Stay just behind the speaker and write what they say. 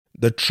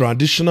The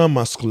traditional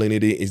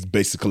masculinity is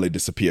basically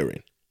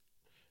disappearing.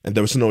 And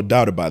there is no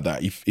doubt about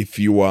that. If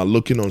you are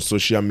looking on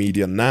social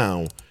media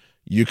now,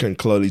 you can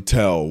clearly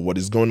tell what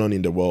is going on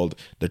in the world.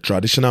 The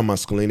traditional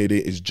masculinity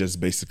is just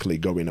basically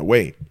going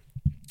away.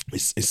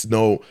 It's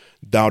no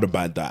doubt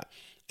about that.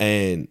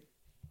 And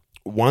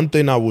one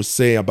thing I will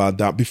say about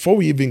that, before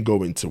we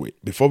go into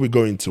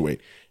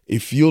it,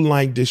 if you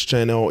like this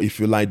channel, if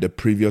you like the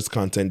previous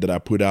content that I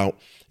put out,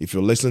 if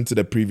you listen to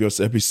the previous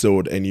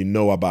episode and you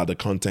know about the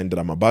content that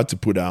I'm about to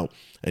put out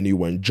and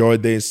you enjoy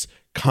this,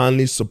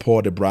 kindly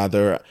support the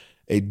brother.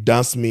 It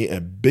does me a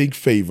big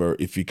favor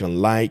if you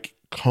can like,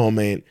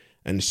 comment,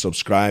 and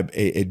subscribe.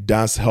 It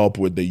does help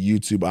with the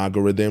YouTube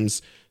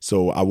algorithms.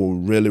 So I will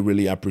really,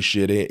 really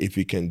appreciate it if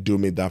you can do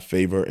me that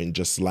favor and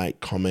just like,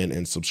 comment,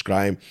 and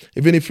subscribe.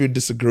 Even if you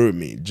disagree with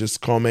me,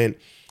 just comment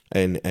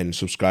and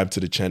subscribe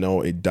to the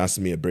channel. It does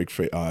me a big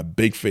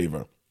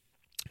favor.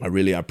 I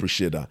really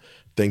appreciate that.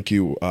 Thank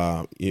you.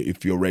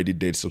 If you already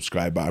did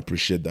subscribe, I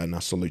appreciate that and I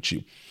salute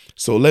you.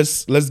 So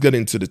let's get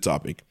into the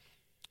topic.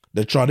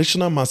 The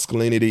traditional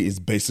masculinity is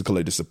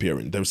basically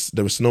disappearing.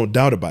 There's no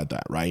doubt about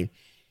that, right?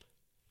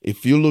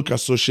 If you look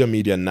at social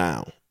media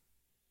now,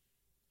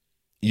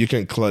 you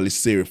can clearly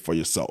see it for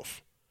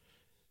yourself.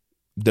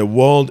 The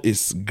world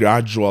is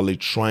gradually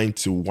trying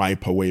to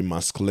wipe away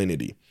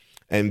masculinity.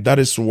 And that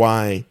is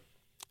why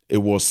it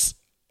was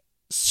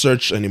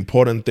such an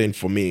important thing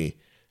for me.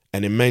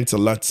 And it meant a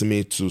lot to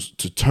me to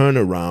turn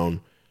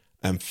around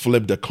and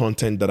flip the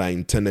content that I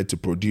intended to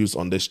produce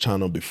on this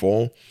channel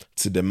before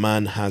to the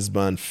man,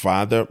 husband,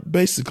 father.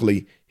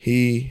 Basically,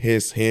 he,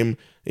 his, him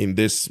in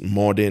this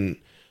modern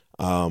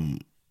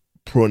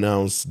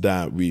pronouns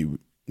that we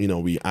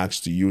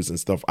asked to use and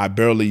stuff. I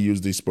barely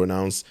use these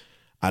pronouns.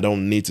 I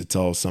don't need to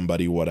tell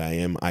somebody what I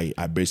am.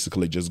 I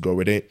basically just go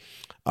with it.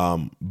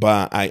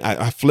 But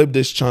I flipped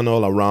this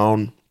channel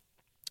around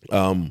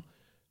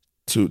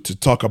to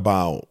talk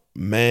about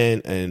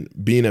man,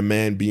 being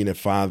a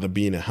father,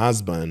 being a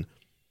husband.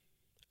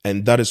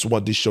 And that is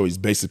what this show is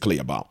basically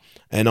about.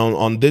 And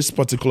on this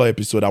particular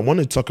episode, I want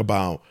to talk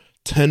about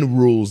 10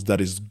 rules that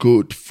is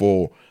good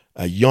for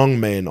a young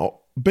man, or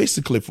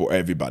basically for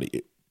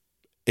everybody.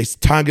 It's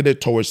targeted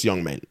towards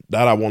young men.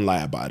 That I won't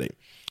lie about it.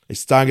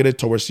 It's targeted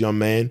towards young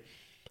men,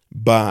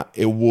 but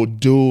it will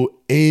do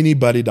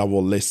anybody that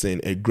will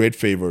listen a great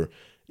favor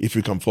if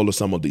you can follow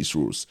some of these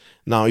rules.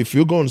 Now, if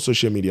you go on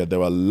social media, there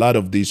are a lot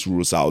of these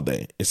rules out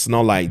there. It's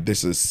not like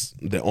this is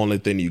the only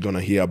thing you're going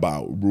to hear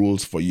about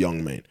rules for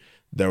young men.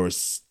 There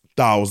is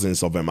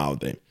thousands of them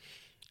out there.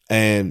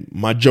 And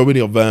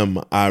majority of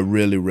them are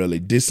really, really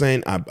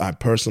decent. I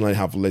personally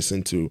have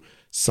listened to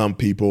some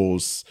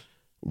people's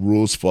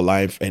rules for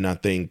life, and I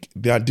think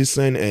they are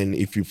decent. And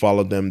if you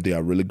follow them, they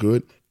are really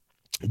good.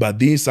 But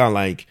these are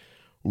like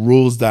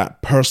rules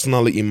that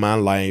personally in my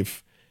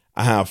life,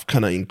 I have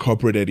kind of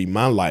incorporated in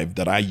my life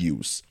that I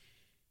use,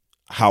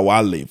 how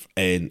I live.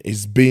 And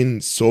it's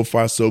been so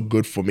far so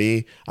good for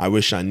me. I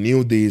wish I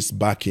knew this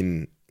back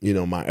in,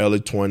 my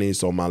early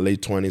 20s or my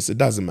late 20s. It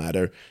doesn't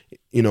matter,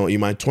 in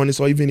my 20s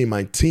or even in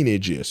my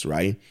teenage years,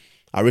 right?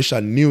 I wish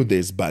I knew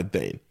this back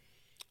then.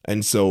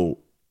 And so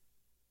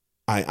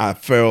I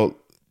felt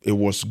it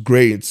was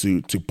great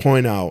to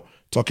point out,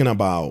 talking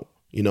about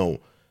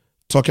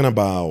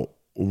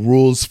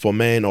rules for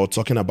men or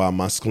talking about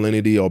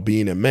masculinity or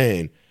being a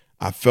man.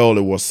 I felt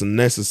it was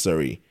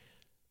necessary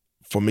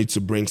for me to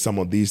bring some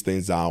of these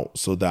things out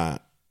so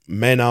that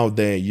men out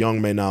there,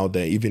 young men out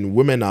there, even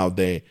women out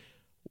there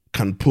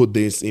can put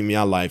this in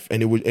their life,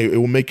 and it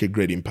will make a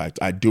great impact.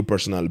 I do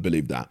personally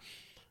believe that.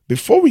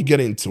 Before we get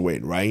into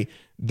it, right,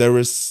 there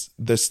is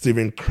the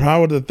Steven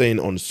Crowder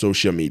thing on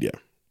social media.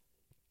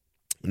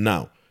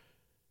 Now,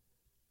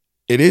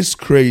 it is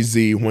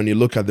crazy when you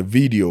look at the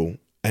video,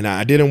 and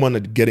I didn't want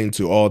to get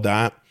into all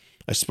that,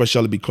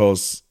 especially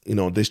because,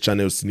 this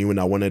channel is new and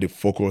I wanted to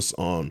focus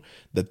on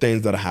the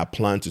things that I had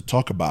planned to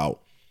talk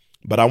about.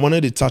 But I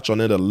wanted to touch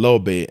on it a little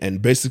bit, and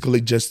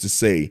basically just to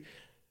say,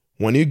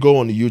 when you go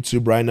on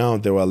YouTube right now,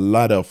 there are a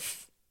lot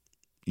of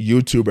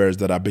YouTubers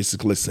that are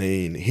basically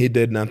saying he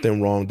did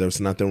nothing wrong. There's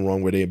nothing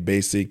wrong with it.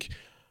 Basic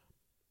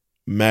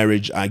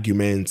marriage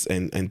arguments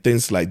and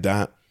things like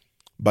that.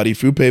 But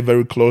if you pay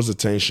very close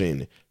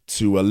attention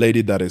to a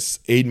lady that is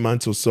 8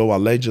 months or so,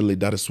 allegedly,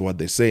 that is what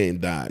they're saying,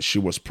 that she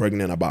was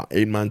pregnant about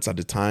 8 months at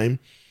the time.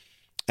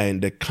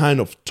 And the kind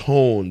of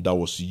tone that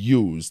was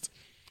used,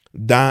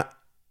 that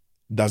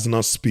does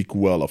not speak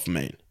well of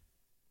men.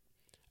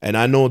 And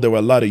I know there were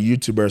a lot of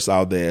YouTubers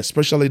out there,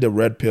 especially the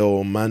red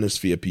pill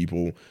manosphere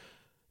people,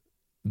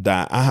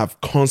 that I have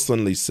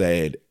constantly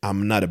said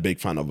I'm not a big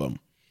fan of them.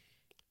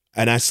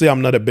 And I say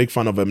I'm not a big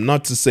fan of them,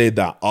 not to say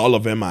that all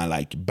of them are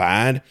like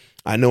bad.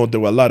 I know there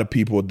were a lot of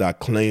people that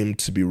claim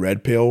to be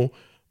red pill,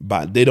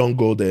 but they don't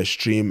go the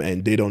extreme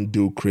and they don't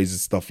do crazy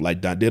stuff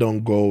like that. They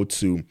don't go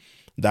to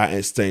that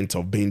extent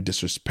of being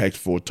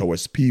disrespectful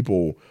towards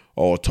people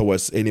or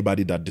towards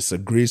anybody that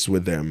disagrees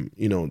with them,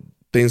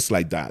 things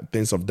like that,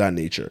 things of that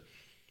nature.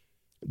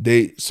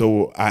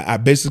 So I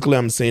basically,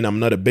 I'm saying I'm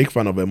not a big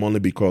fan of them only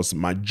because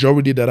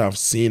majority that I've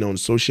seen on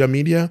social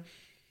media,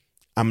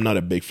 I'm not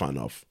a big fan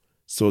of.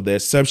 So the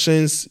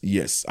exceptions,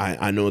 yes,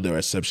 I know there are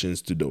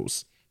exceptions to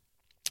those,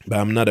 but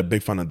I'm not a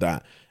big fan of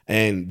that.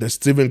 And the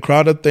Steven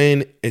Crowder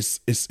thing is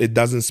it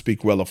doesn't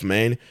speak well of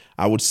men.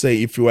 I would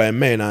say if you are a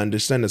man, I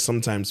understand that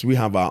sometimes we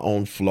have our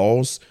own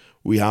flaws,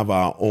 we have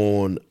our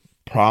own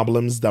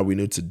problems that we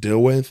need to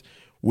deal with,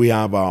 we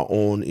have our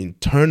own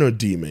internal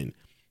demon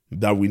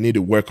that we need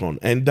to work on,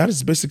 and that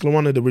is basically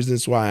one of the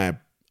reasons why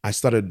I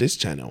started this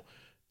channel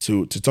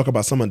to talk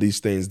about some of these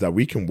things that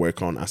we can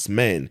work on as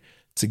men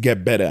to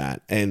get better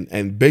at,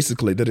 and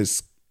basically that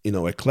is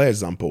a clear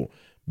example.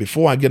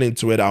 Before I get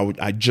into it,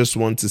 I just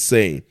want to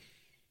say,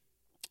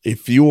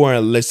 if you are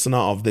a listener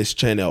of this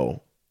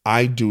channel,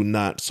 I do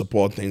not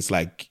support things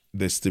like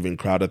the Steven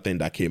Crowder thing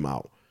that came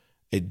out.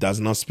 It does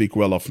not speak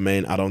well of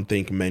men. I don't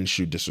think men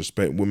should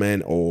disrespect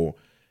women or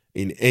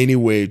in any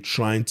way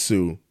trying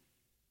to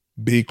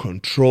be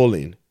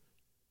controlling.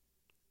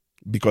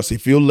 Because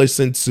if you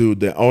listen to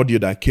the audio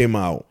that came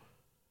out,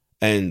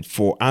 and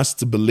for us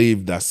to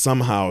believe that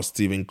somehow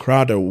Steven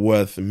Crowder,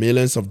 worth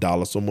millions of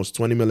dollars, almost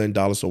 $20 million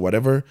or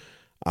whatever,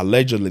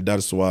 allegedly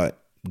that's what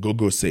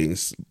Gogo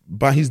says,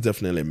 but he's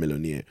definitely a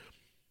millionaire,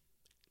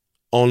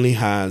 only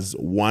has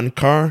one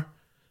car,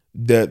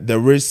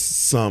 there is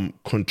some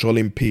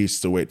controlling piece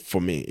to it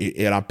for me.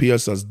 It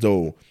appears as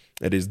though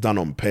it is done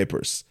on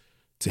purpose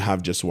to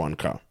have just one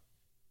car.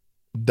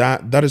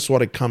 That is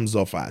what it comes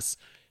off as.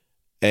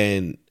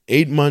 And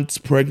 8 months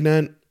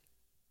pregnant,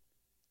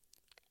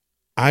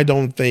 I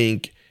don't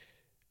think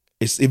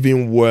it's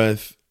even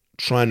worth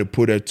trying to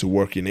put her to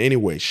work in any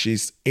way.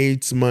 She's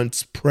 8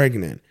 months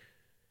pregnant.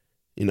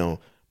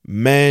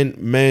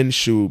 Men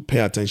should pay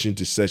attention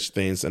to such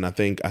things, and I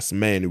think as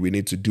men we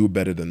need to do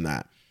better than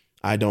that.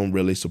 I don't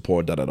really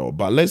support that at all.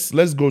 But let's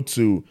go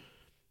to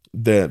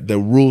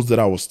the rules that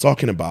I was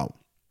talking about.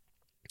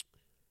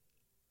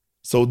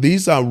 So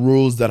these are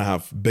rules that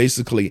have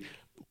basically,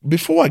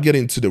 before I get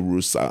into the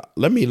rules,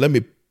 let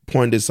me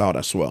point this out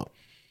as well.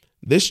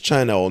 This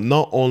channel,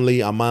 not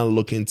only am I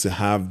looking to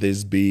have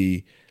this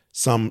be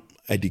some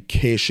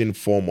education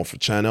form of a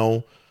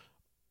channel,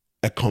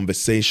 a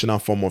conversational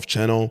form of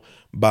channel,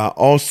 but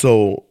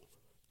also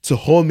to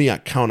hold me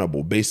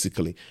accountable,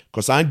 basically.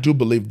 Because I do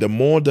believe the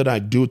more that I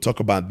do talk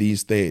about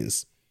these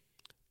things,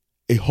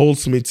 it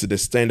holds me to the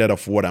standard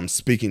of what I'm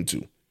speaking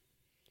to.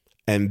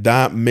 And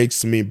that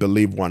makes me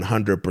believe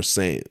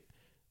 100%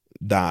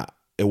 that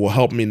it will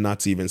help me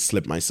not to even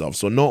slip myself.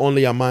 So not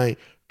only am I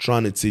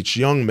trying to teach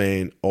young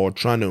men or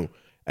trying to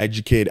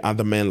educate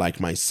other men like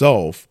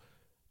myself,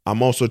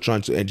 I'm also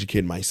trying to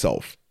educate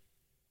myself.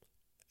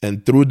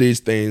 And through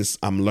these things,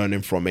 I'm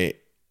learning from it.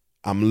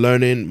 I'm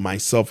learning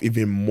myself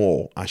even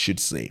more, I should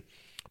say.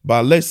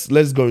 But let's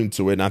go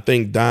into it. And I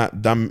think that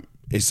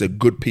is a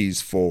good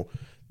piece for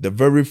the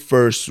very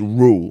first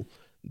rule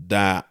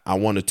that I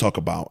want to talk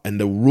about. And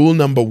the rule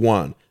number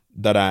one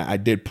that I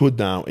did put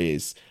down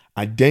is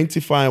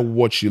identify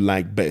what you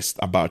like best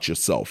about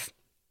yourself.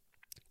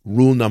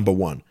 Rule number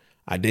one,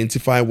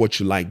 identify what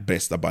you like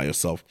best about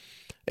yourself.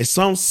 It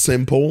sounds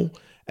simple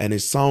and it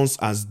sounds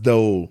as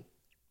though,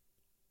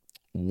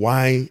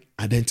 why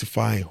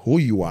identify who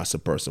you are as a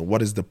person?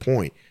 What is the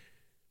point?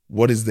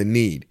 What is the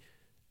need?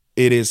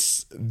 It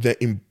is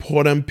the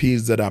important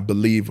piece that I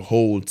believe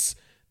holds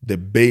the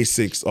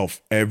basics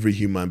of every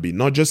human being,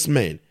 not just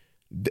men.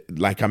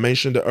 Like I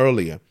mentioned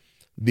earlier,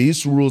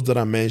 these rules that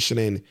I'm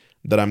mentioning,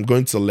 that I'm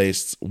going to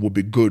list, will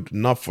be good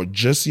not for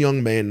just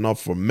young men, not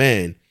for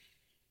men.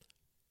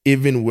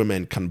 Even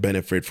women can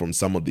benefit from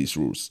some of these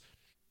rules.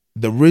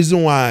 The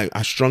reason why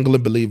I strongly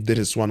believe that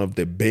is one of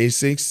the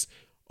basics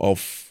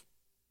of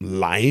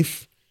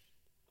life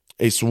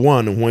is,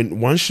 one,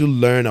 when once you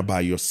learn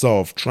about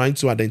yourself, trying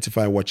to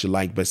identify what you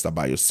like best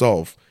about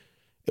yourself,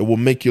 it will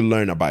make you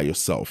learn about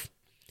yourself.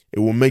 It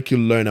will make you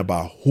learn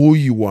about who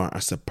you are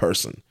as a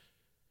person.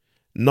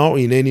 Not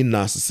in any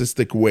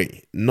narcissistic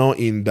way, not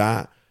in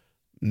that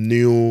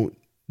new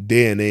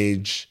day and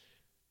age,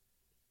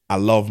 I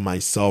love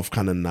myself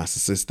kind of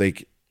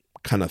narcissistic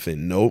kind of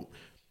thing. Nope.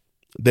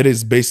 That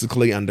is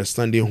basically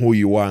understanding who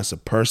you are as a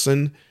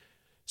person,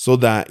 so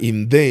that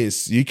in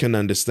this, you can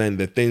understand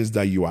the things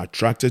that you are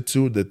attracted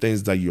to, the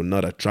things that you're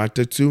not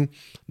attracted to,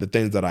 the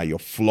things that are your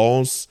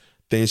flaws,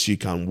 things you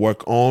can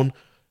work on.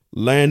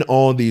 Learn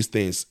all these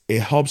things.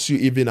 It helps you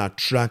even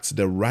attract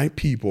the right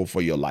people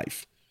for your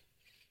life.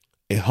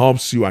 It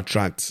helps you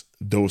attract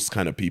those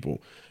kind of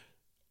people.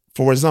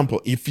 For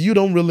example, if you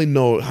don't really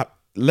know,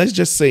 let's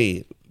just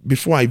say,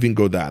 before I even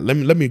go there,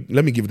 let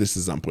me give this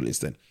example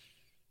instead.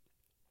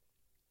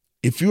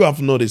 If you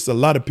have noticed, a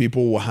lot of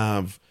people will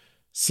have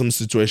some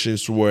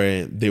situations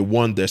where they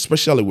wonder,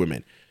 especially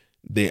women,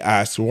 they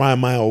ask, why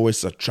am I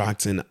always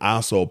attracting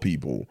asshole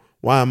people?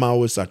 Why am I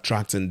always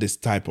attracting this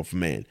type of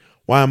men?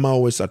 Why am I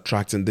always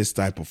attracting this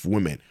type of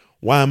women?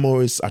 Why am I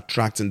always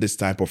attracting this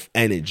type of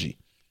energy?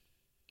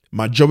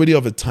 Majority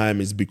of the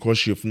time is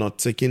because you've not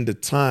taken the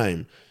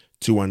time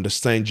to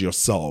understand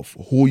yourself,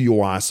 who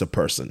you are as a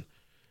person.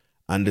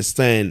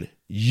 Understand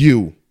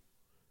you,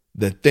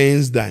 the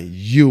things that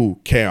you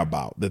care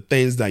about, the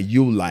things that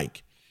you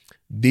like,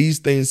 These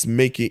things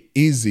make it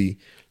easy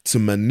to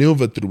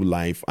maneuver through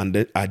life and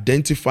then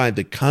identify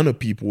the kind of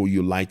people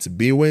you like to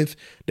be with,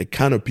 the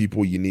kind of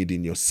people you need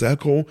in your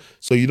circle.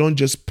 So you don't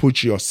just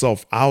put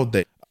yourself out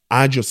there,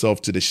 add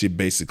yourself to the sheep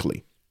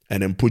basically,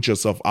 and then put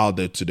yourself out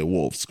there to the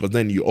wolves, because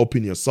then you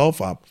open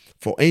yourself up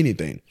for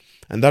anything.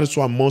 And that is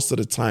why most of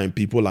the time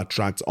people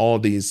attract all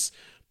these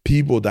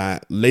people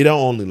that later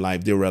on in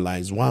life they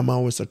realize, why am I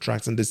always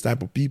attracting this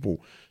type of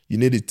people? You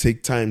need to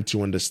take time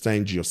to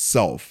understand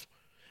yourself,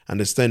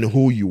 understand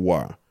who you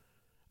are,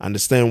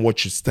 understand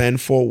what you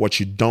stand for, what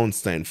you don't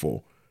stand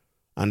for,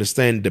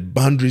 understand the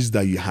boundaries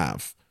that you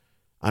have,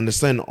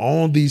 understand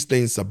all these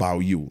things about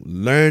you,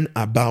 learn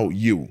about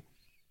you.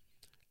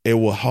 It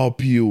will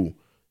help you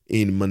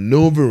in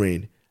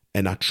maneuvering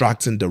and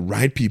attracting the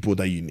right people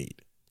that you need.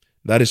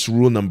 That is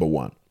rule number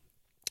 1.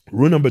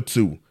 Rule number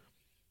 2,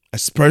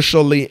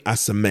 especially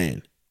as a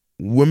man,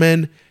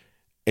 women,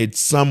 it's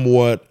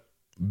somewhat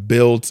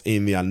built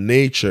in their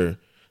nature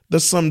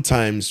that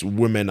sometimes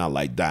women are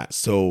like that.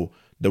 So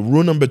the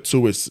rule number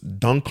 2 is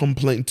don't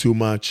complain too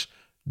much,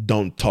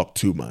 don't talk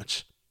too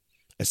much,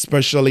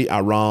 especially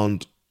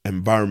around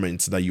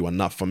environments that you are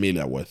not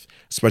familiar with,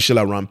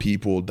 especially around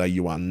people that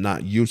you are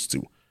not used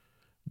to.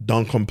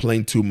 Don't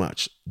complain too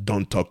much,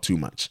 don't talk too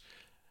much.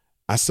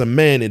 As a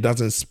man, it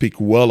doesn't speak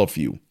well of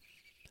you.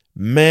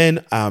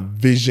 Men are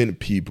vision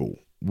people.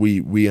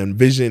 We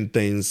envision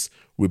things,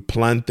 we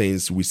plan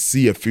things, we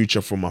see a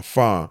future from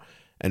afar,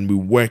 and we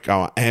work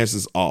our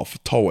asses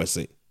off towards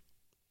it.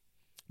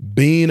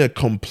 Being a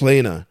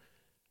complainer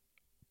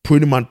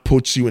pretty much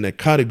puts you in a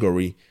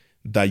category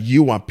that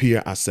you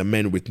appear as a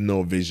man with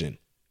no vision.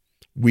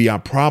 We are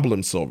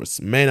problem solvers.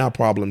 Men are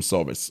problem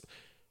solvers.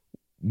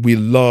 We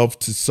love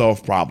to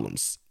solve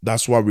problems.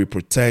 That's why we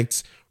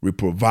protect, we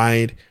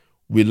provide,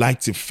 we like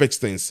to fix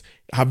things.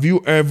 Have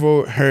you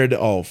ever heard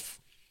of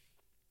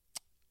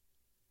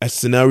a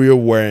scenario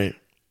where,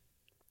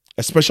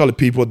 especially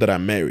people that are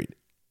married,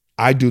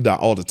 I do that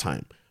all the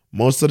time.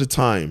 Most of the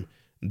time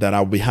that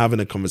I'll be having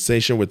a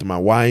conversation with my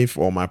wife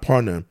or my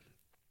partner,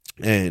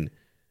 and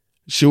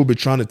she'll be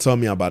trying to tell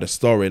me about a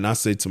story, and I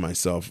say to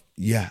myself,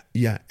 yeah.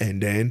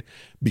 And then,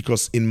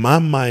 because in my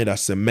mind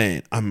as a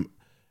man, I'm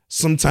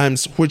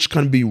sometimes, which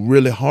can be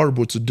really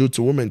horrible to do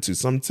to women too.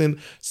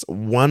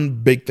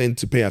 One big thing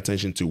to pay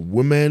attention to,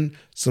 women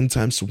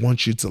sometimes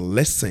want you to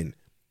listen.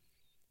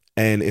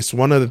 And it's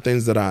one of the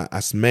things that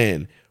as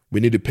men, we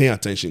need to pay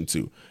attention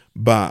to.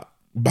 But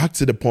back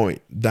to the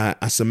point that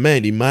as a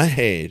man, in my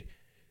head,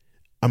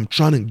 I'm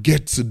trying to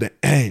get to the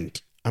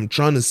end. I'm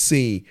trying to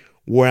see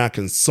where I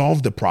can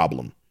solve the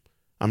problem.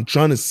 I'm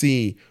trying to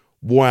see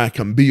where I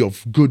can be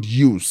of good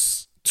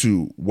use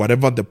to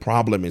whatever the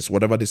problem is,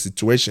 whatever the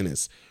situation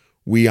is.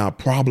 We are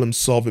problem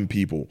solving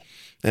people.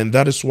 And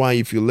that is why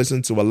if you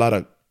listen to a lot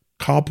of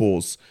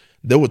couples,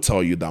 they will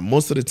tell you that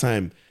most of the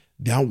time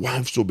their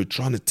wives will be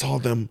trying to tell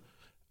them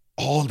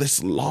all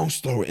this long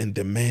story, and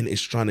the man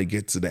is trying to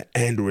get to the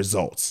end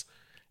results.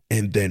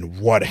 And then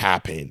what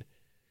happened?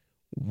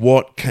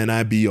 What can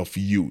I be of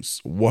use?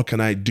 What can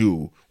I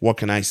do? What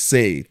can I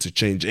say to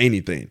change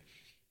anything?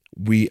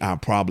 We are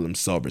problem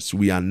solvers.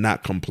 We are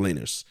not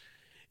complainers.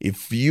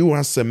 If you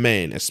as a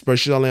man,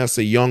 especially as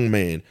a young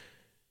man,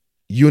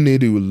 you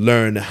need to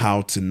learn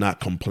how to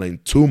not complain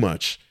too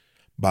much,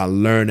 but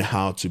learn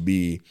how to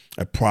be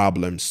a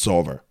problem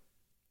solver.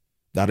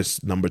 That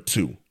is number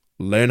 2.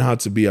 Learn how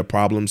to be a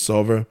problem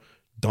solver.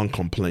 Don't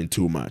complain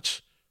too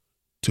much.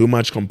 Too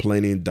much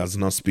complaining does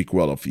not speak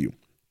well of you.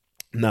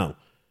 Now,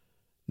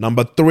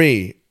 number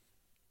 3,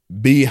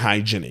 be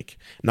hygienic.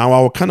 Now,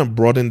 I will kind of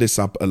broaden this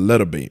up a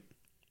little bit.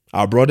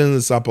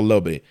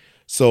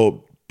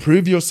 So,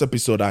 previous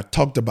episode, I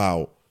talked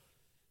about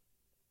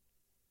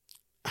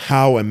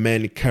how a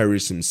man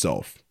carries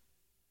himself,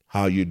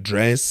 how you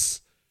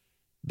dress,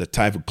 the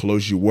type of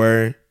clothes you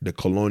wear, the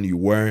cologne you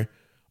wear,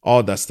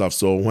 all that stuff.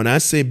 So when I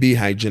say be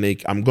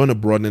hygienic, I'm going to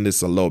broaden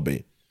this a little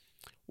bit.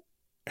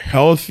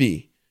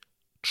 Healthy,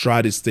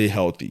 try to stay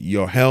healthy.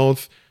 Your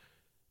health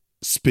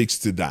speaks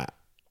to that.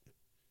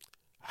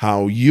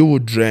 How you will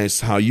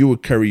dress, how you will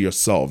carry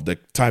yourself, the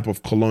type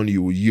of cologne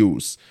you will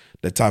use,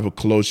 the type of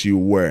clothes you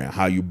wear,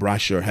 how you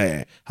brush your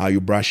hair, how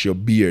you brush your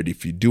beard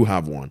if you do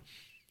have one.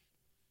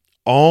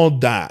 All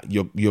that,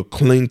 your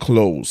clean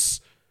clothes,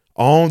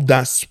 all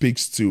that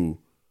speaks to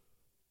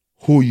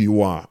who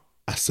you are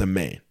as a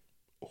man,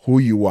 who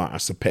you are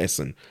as a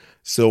person.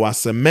 So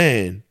as a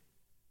man,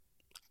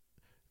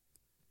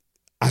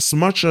 as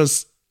much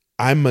as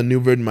I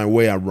maneuvered my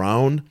way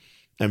around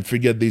and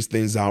figured these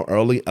things out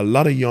early, a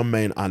lot of young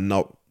men are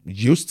not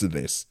used to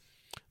this.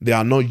 They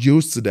are not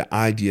used to the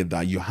idea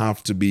that you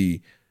have to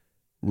be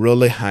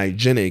really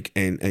hygienic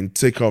and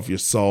take care of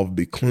yourself,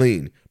 be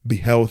clean, be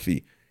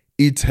healthy,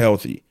 eat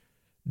healthy.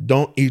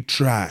 Don't eat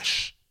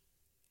trash.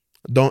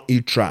 Don't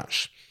eat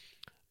trash.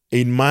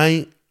 In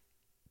my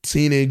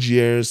teenage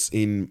years,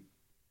 in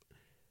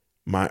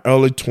my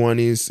early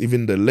 20s,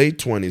 even the late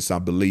 20s, I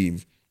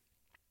believe,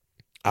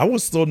 I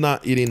was still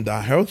not eating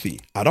that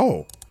healthy at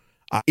all.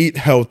 I eat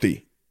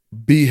healthy.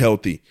 Be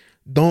healthy.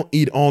 Don't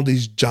eat all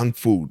this junk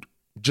food.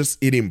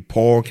 just eating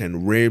pork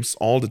and ribs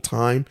all the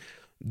time,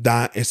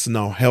 that is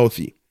not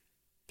healthy.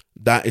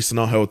 That is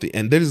not healthy.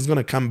 And this is going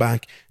to come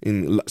back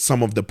in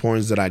some of the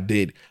points that I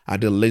did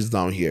list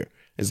down here.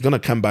 It's going to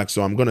come back,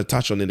 so I'm going to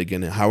touch on it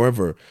again.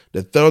 However,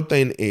 the third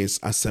thing is,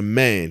 as a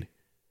man,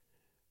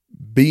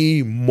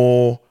 be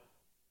more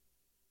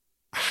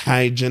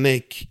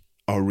hygienic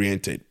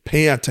oriented.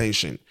 Pay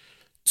attention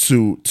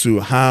to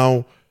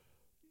how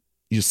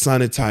you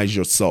sanitize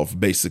yourself,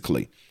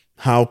 basically,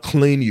 how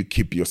clean you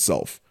keep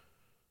yourself,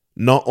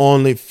 not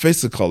only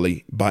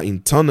physically, but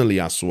internally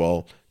as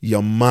well.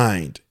 Your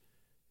mind.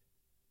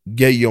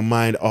 Get your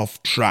mind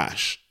off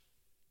trash.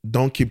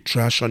 Don't keep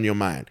trash on your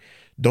mind.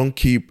 Don't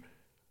keep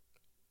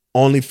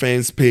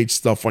OnlyFans page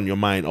stuff on your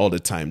mind all the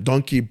time.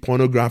 Don't keep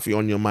pornography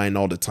on your mind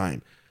all the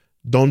time.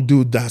 Don't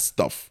do that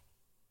stuff.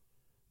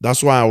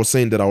 That's why I was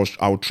saying that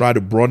I would try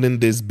to broaden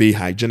this, be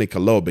hygienic a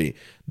little bit,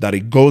 that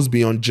it goes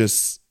beyond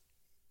just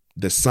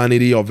the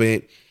sanity of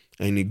it,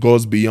 and it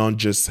goes beyond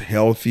just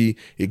healthy.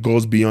 It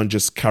goes beyond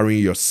just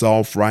carrying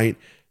yourself, right?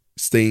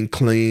 Staying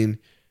clean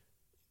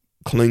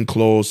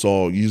clothes,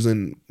 or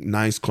using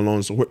nice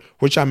colognes,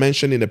 which I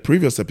mentioned in the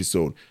previous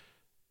episode,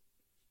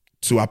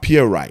 to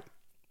appear right.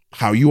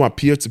 How you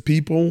appear to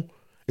people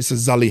is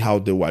exactly how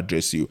they will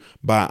address you.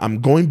 But I'm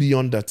going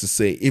beyond that to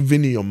say,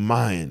 even in your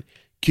mind,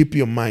 keep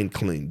your mind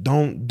clean.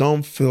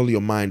 Don't fill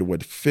your mind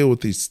with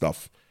filthy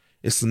stuff.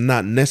 It's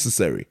not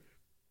necessary.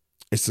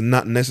 It's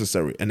not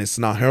necessary, and it's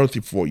not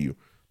healthy for you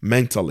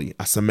mentally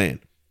as a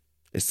man.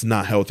 It's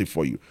not healthy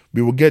for you.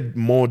 We will get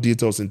more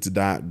details into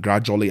that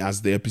gradually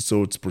as the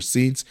episodes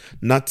proceeds.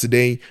 Not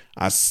today.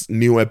 As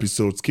new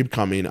episodes keep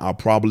coming, I'll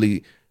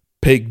probably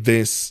pick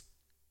this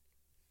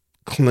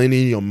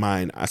cleaning your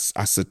mind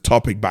as a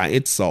topic by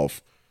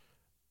itself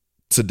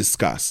to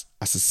discuss,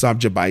 as a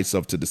subject by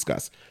itself to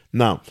discuss.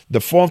 Now, the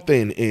fourth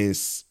thing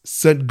is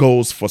set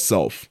goals for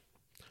self.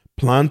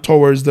 Plan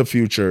towards the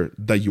future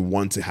that you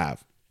want to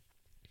have.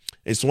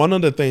 It's one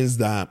of the things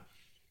that,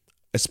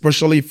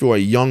 especially if you're a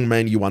young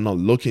man, you are not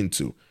looking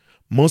to.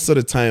 Most of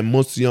the time,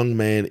 most young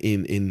men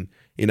in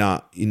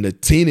the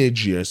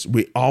teenage years,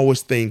 we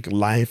always think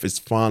life is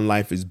fun,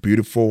 life is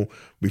beautiful.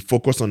 We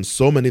focus on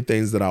so many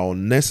things that are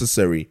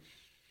unnecessary.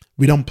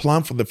 We don't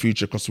plan for the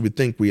future because we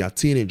think we are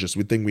teenagers.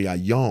 We think we are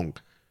young.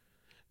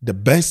 The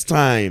best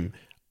time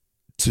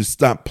to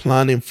start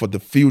planning for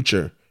the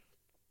future,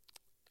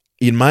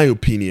 in my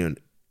opinion,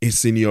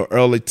 is in your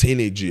early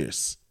teenage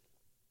years.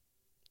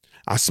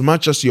 As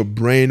much as your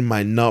brain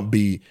might not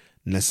be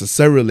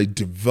necessarily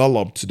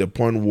developed to the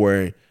point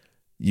where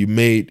you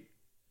made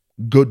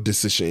good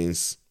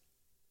decisions,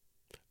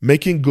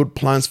 making good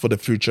plans for the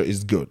future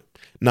is good.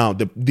 Now,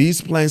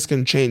 these plans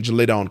can change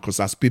later on because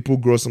as people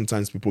grow,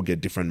 sometimes people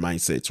get different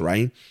mindsets,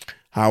 right?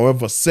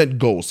 However, set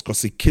goals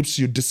because it keeps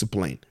you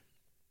disciplined.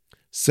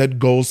 Set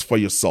goals for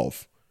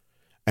yourself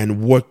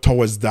and work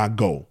towards that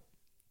goal.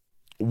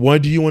 Where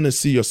do you want to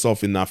see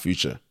yourself in that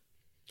future?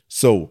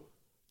 So,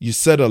 you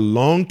set a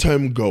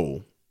long-term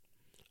goal,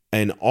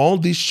 and all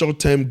these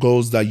short-term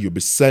goals that you'll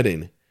be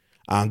setting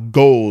are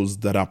goals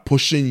that are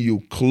pushing you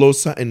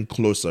closer and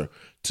closer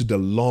to the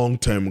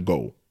long-term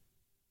goal.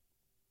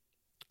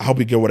 I hope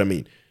you get what I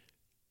mean.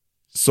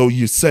 So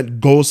you set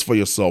goals for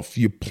yourself.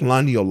 You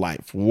plan your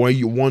life, where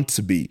you want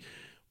to be.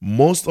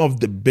 Most of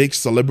the big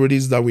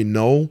celebrities that we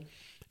know,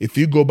 if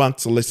you go back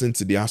to listen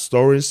to their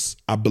stories,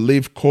 I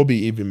believe Kobe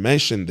even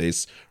mentioned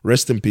this.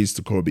 Rest in peace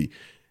to Kobe.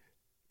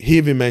 He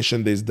even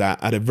mentioned this,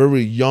 that at a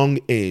very young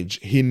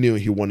age, he knew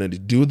he wanted to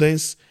do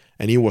this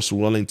and he was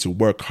willing to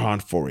work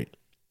hard for it,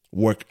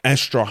 work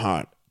extra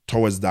hard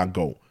towards that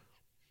goal.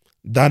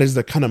 That is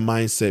the kind of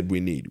mindset we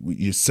need.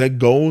 You set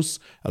goals,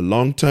 a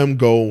long-term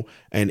goal,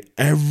 and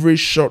every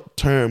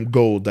short-term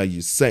goal that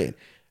you set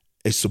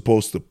is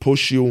supposed to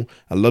push you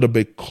a little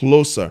bit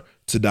closer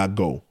to that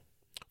goal.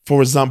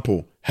 For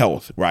example,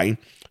 health, right?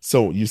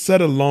 So you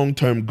set a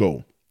long-term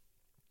goal.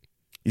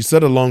 You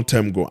set a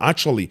long-term goal.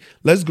 Actually,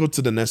 let's go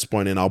to the next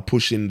point and I'll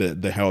push in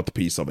the health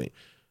piece of it.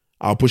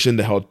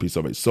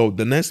 So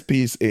the next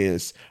piece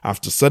is,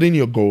 after setting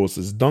your goals,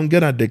 is don't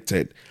get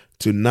addicted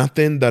to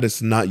nothing that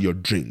is not your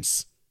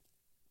dreams,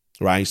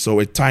 right?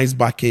 So it ties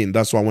back in.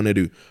 That's why I wanted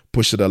to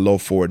push it a little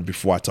forward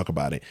before I talk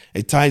about it.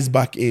 It ties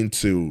back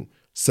into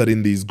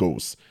setting these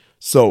goals.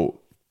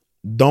 So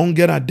don't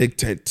get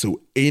addicted to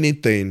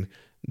anything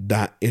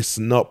that is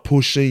not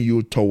pushing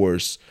you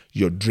towards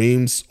your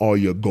dreams or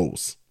your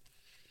goals.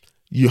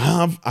 You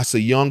have, as a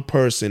young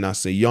person,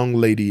 as a young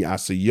lady,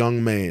 as a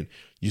young man,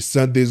 you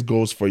set these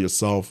goals for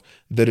yourself.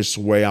 That is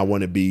where I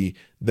want to be.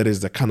 That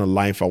is the kind of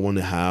life I want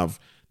to have.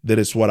 That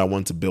is what I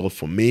want to build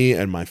for me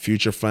and my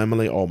future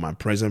family, or my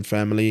present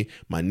family,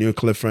 my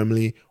nuclear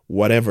family,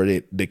 whatever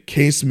the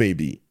case may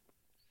be.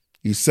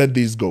 You set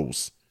these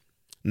goals.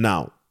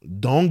 Now,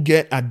 don't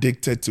get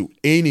addicted to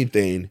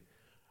anything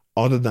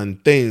other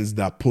than things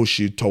that push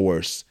you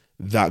towards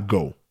that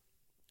goal.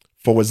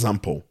 For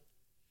example,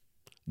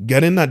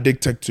 getting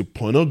addicted to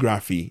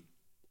pornography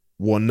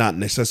will not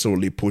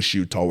necessarily push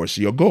you towards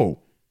your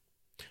goal.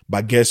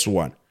 But guess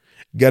what?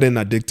 Getting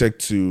addicted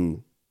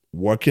to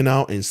working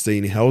out and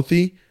staying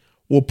healthy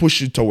will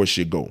push you towards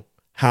your goal.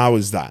 How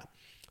is that?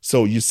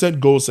 So you set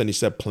goals and you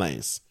set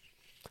plans.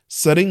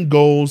 Setting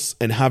goals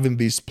and having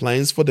these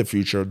plans for the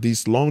future,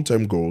 these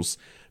long-term goals,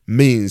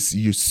 means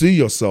you see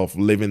yourself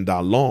living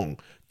that long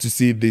to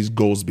see these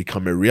goals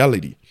become a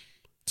reality,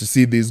 to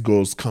see these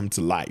goals come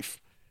to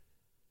life,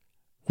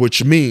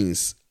 which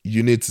means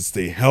you need to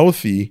stay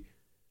healthy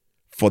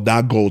for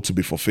that goal to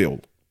be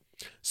fulfilled.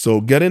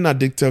 So getting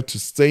addicted to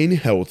staying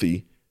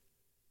healthy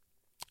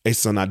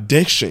is an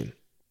addiction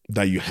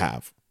that you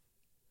have,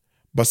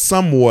 but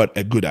somewhat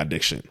a good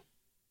addiction.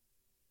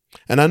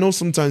 And I know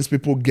sometimes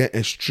people get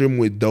extreme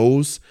with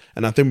those,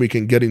 and I think we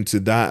can get into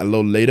that a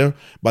little later.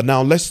 But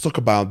now let's talk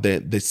about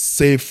the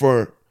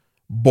safer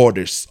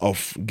borders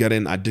of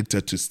getting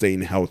addicted to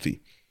staying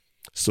healthy.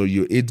 So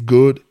you eat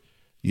good,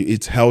 you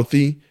eat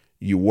healthy,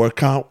 you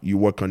work out, you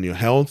work on your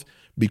health,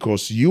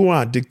 because you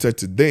are addicted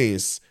to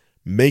this,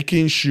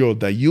 making sure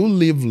that you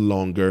live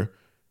longer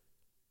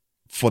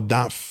for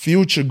that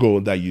future goal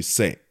that you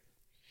set.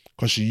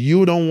 Because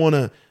you don't want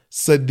to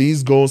set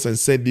these goals and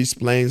set these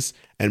plans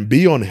and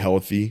be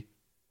unhealthy.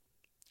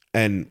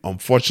 And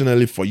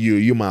unfortunately for you,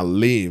 you might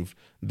leave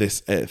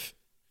this earth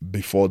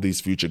before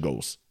these future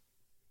goals.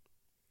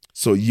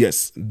 So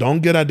yes, don't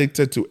get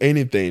addicted to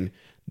anything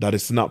that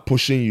is not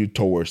pushing you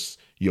towards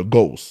your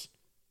goals.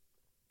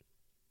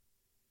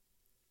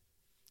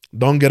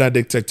 Don't get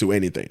addicted to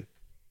anything.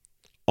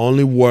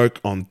 Only work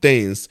on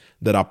things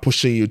that are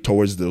pushing you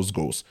towards those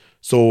goals.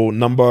 So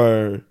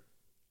number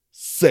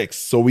 6.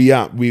 So we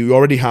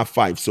already have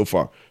 5 so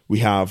far. We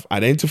have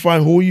identify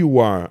who you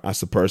are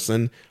as a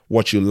person,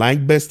 what you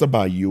like best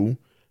about you.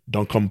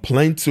 Don't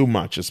complain too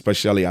much,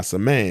 especially as a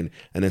man,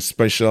 and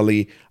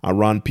especially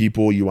around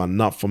people you are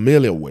not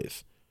familiar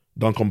with.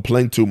 Don't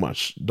complain too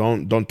much.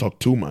 Don't talk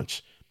too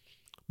much.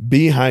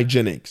 Be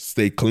hygienic.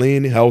 Stay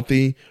clean,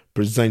 healthy.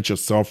 Present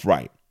yourself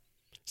right.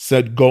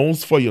 Set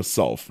goals for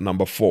yourself.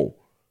 Number 4.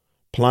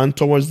 Plan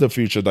towards the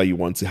future that you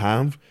want to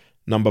have.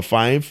 Number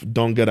 5,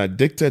 don't get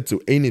addicted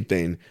to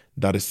anything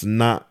that is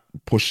not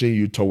pushing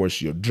you towards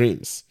your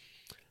dreams.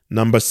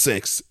 Number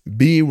 6,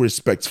 be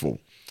respectful.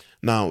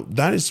 Now,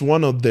 that is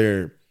one of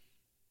the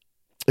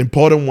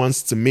important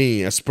ones to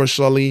me,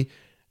 especially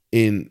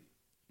in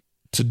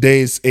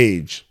today's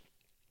age,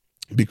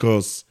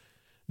 because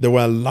there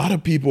were a lot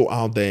of people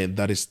out there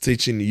that is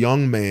teaching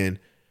young men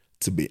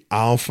to be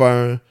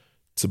alpha,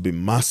 to be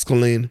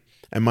masculine,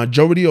 and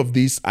majority of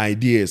these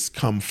ideas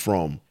come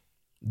from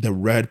the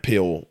red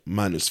pill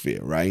manosphere,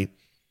 right?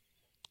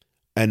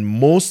 And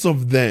most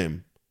of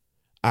them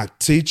are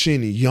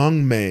teaching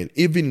young men,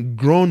 even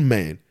grown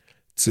men,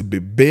 to be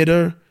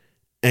bitter,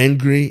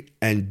 angry,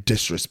 and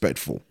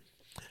disrespectful.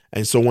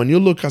 And so when you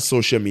look at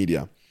social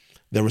media,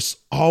 there is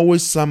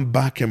always some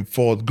back and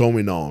forth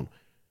going on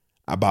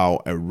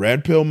about a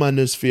red pill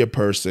manosphere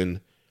person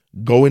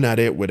going at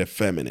it with a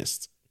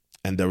feminist.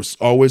 And there is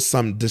always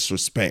some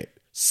disrespect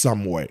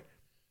somewhere.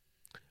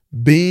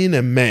 Being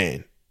a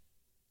man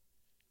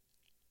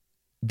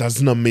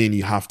does not mean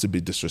you have to be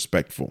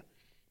disrespectful.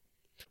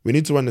 We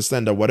need to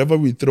understand that whatever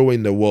we throw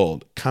in the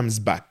world comes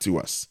back to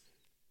us.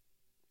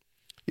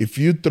 If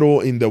you throw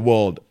in the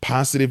world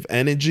positive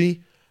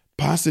energy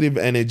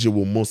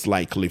will most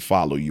likely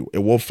follow you. It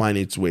will find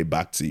its way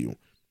back to you.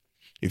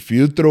 If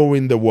you throw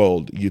in the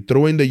world, you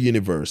throw in the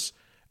universe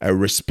a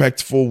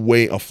respectful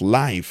way of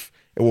life,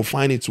 it will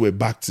find its way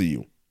back to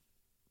you.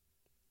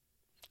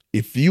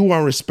 If you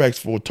are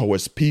respectful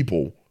towards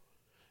people,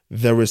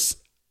 there is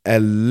a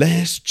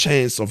less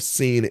chance of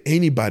seeing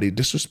anybody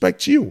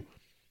disrespect you.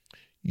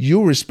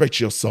 You respect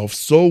yourself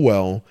so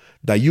well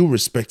that you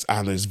respect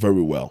others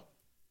very well.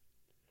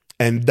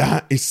 And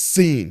that is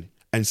seen,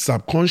 and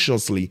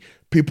subconsciously,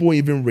 people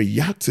even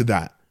react to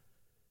that.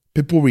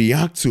 People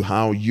react to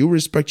how you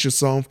respect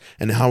yourself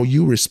and how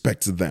you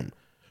respect them.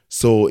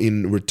 So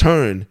in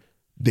return,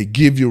 they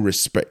give you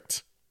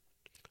respect.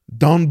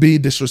 Don't be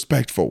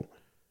disrespectful.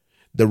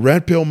 The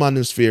red pill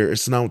manosphere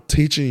is now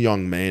teaching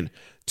young men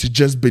to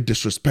just be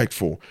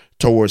disrespectful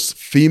towards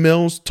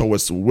females,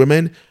 towards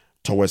women,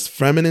 towards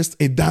feminists.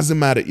 It doesn't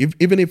matter.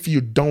 Even if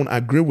you don't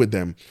agree with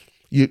them,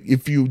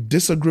 if you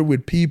disagree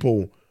with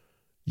people,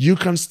 you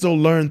can still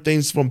learn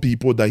things from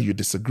people that you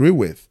disagree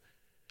with.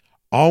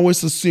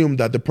 Always assume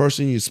that the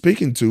person you're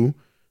speaking to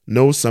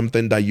knows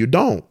something that you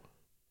don't,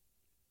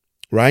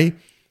 right?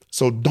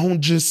 So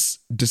don't just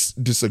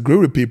disagree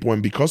with people,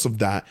 and because of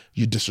that,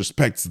 you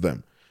disrespect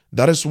them.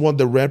 That is what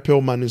the red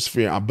pill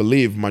manosphere, I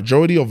believe,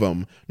 majority of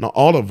them, not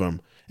all of them,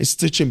 is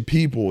teaching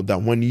people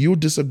that when you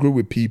disagree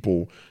with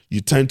people,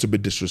 you tend to be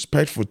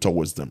disrespectful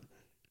towards them.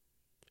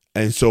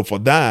 And so for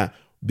that,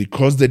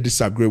 because they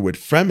disagree with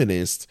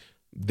feminists,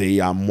 they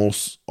are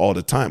most of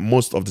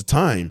the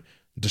time,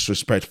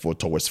 disrespectful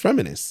towards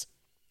feminists.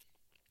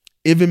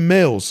 Even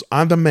males,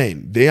 other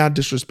men, they are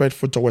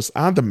disrespectful towards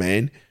other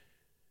men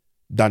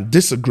that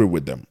disagree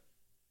with them.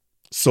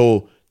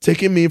 So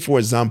taking me, for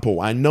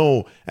example, I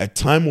know a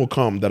time will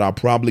come that I'll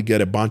probably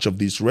get a bunch of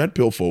these red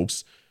pill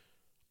folks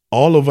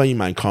all over in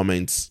my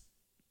comments,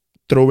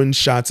 throwing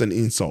shots and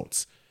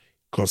insults.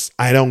 because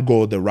I don't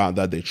go the route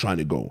that they're trying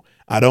to go.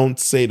 I don't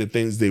say the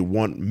things they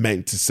want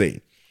men to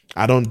say.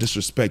 I don't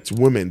disrespect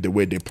women the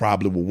way they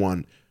probably would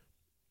want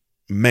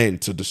men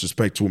to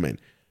disrespect women.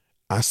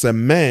 As a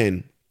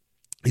man,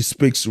 it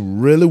speaks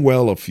really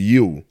well of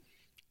you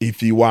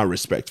if you are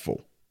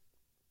respectful.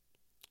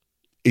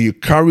 You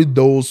carry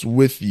those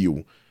with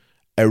you.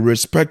 A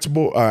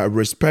respectful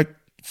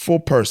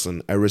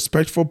person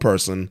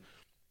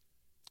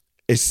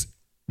is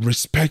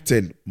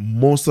respected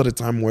most of the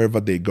time wherever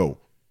they go.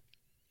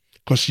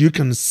 Because you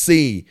can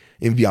see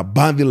in their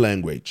body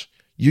language,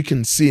 you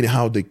can see in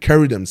how they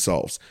carry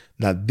themselves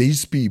that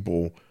these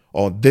people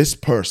or this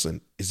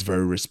person is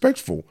very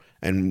respectful.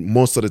 And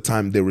most of the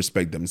time they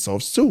respect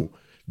themselves too.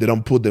 They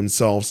don't put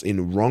themselves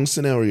in wrong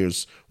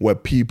scenarios where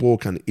people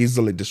can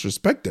easily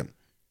disrespect them.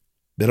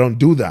 They don't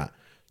do that.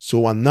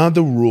 So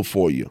another rule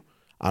for you,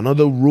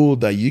 another rule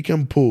that you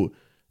can put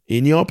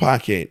in your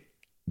pocket,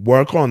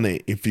 work on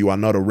it if you are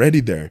not already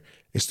there,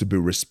 is to be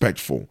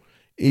respectful.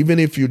 Even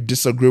if you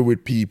disagree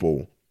with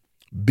people,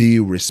 be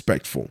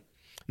respectful.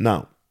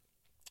 Now,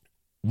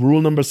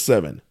 rule number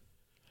 7,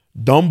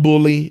 don't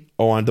bully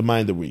or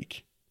undermine the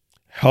weak.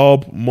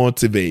 Help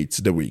motivate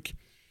the weak.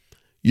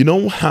 You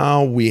know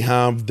how we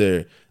have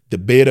the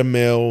beta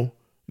male,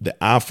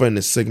 the alpha and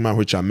the sigma,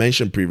 which I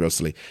mentioned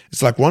previously.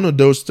 It's like one of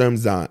those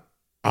terms that,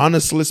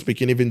 honestly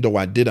speaking, even though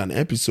I did an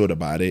episode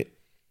about it,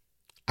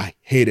 I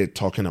hated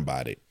talking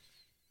about it.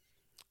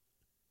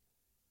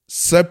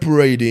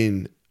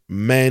 Separating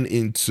men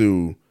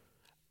into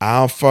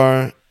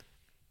alpha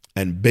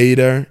and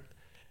beta,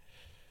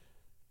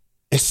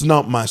 it's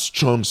not my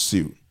strong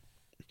suit.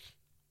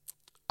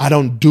 I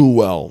don't do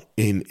well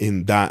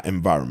in that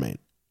environment.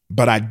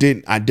 But I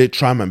did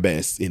try my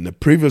best in the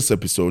previous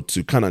episode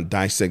to kind of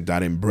dissect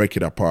that and break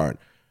it apart.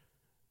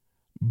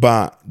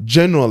 But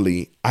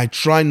generally, I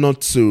try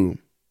not to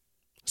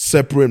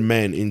separate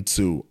men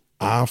into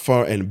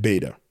alpha and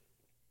beta.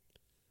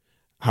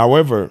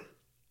 However,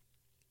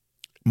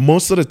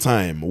 most of the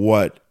time,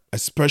 what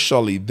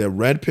especially the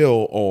red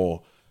pill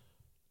or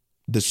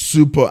the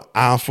super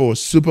alpha or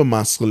super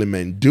masculine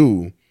men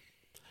do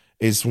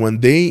is when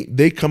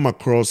they come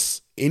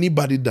across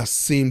anybody that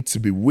seems to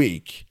be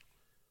weak,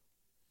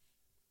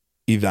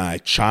 either a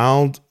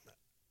child,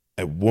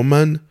 a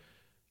woman,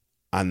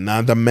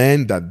 another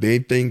man that they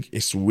think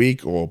is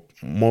weak or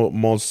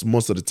most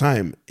of the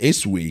time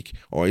is weak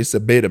or is a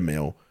beta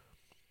male,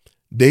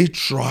 they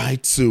try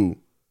to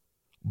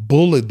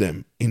bully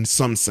them in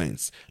some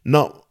sense.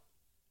 Not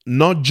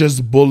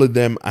just bully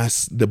them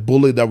as the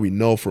bully that we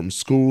know from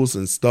schools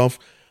and stuff,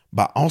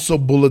 but also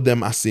bully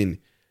them as in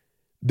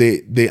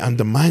they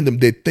undermine them.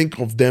 They think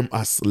of them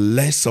as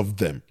less of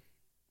them.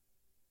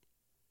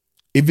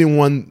 Even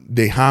when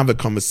they have a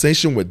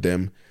conversation with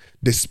them,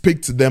 they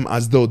speak to them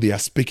as though they are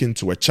speaking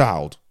to a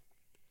child.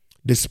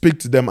 They speak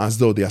to them as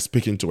though they are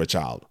speaking to a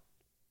child.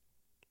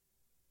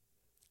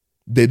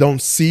 They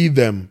don't see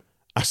them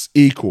as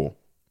equal.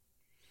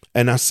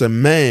 And as a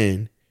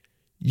man,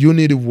 you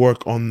need to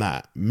work on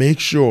that. Make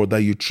sure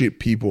that you treat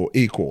people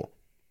equal.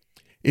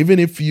 Even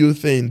if you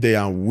think they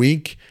are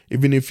weak,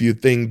 even if you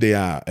think they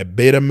are a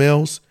beta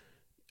males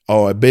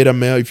or a beta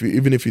male,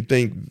 even if you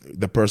think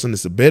the person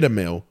is a beta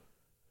male,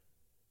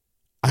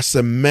 as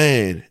a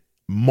man,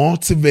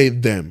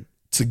 motivate them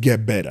to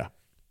get better.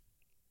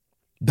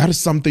 That is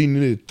something you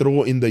need to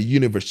throw in the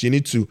universe. You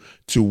need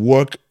to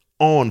work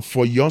on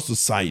for your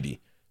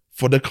society,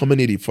 for the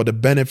community, for the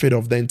benefit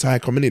of the entire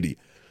community.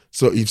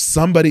 So if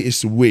somebody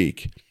is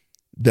weak,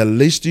 the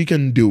least you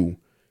can do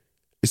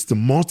is to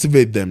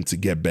motivate them to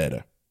get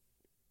better.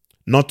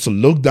 Not to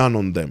look down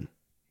on them.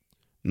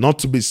 Not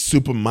to be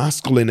super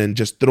masculine and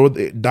just throw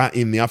that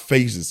in their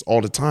faces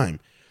all the time.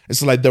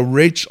 It's like the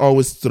rich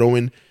always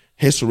throwing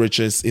his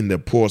riches in the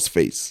poor's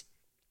face.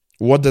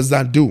 What does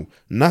that do?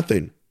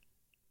 Nothing.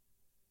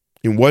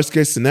 In worst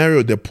case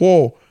scenario, the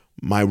poor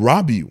might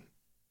rob you.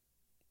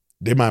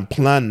 They might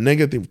plan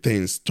negative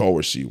things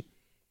towards you.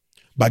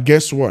 But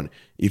guess what?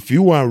 If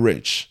you are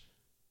rich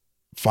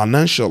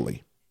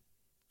financially,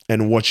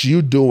 and what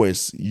you do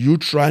is you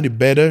try to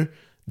better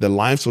the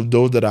lives of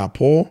those that are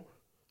poor,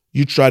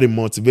 you try to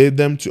motivate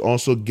them to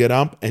also get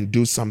up and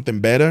do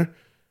something better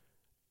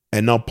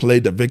and not play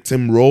the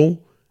victim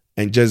role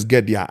and just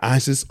get their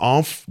asses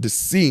off the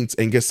seats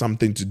and get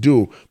something to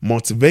do,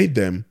 motivate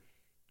them,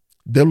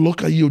 they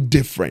look at you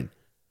different.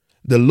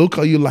 They look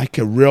at you like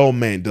a real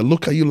man. They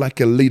look at you like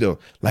a leader,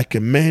 like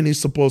a man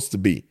is supposed to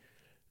be.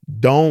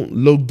 Don't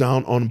look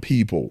down on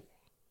people.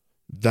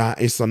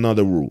 That is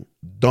another rule.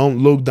 Don't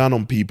look down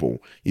on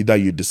people. Either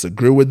you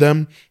disagree with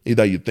them,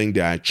 either you think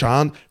they are a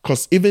child,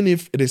 because even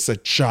if it is a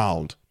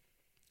child,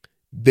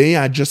 they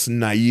are just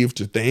naive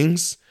to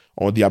things,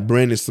 or their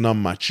brain is not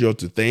mature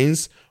to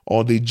things,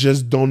 or they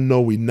just don't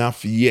know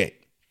enough yet.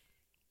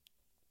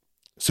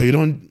 So you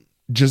don't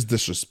just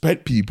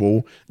disrespect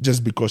people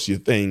just because you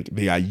think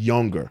they are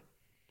younger.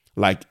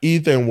 Like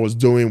Ethan was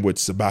doing with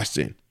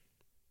Sebastian.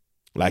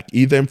 Like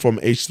Ethan from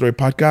H3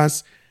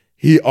 Podcast,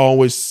 he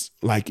always,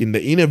 like in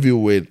the interview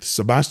with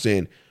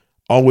Sebastian,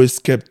 always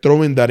kept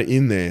throwing that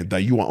in there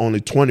that you are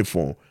only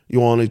 24,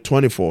 you are only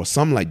 24,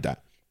 something like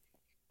that.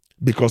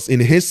 Because in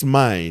his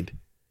mind,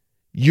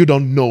 you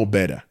don't know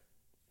better,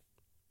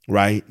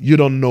 right? You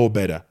don't know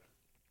better.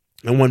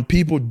 And when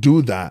people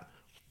do that,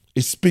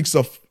 it speaks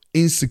of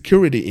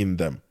insecurity in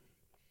them.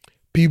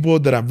 People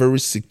that are very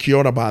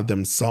secure about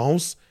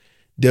themselves,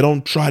 they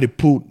don't try to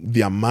put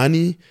their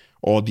money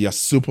or their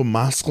super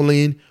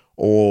masculine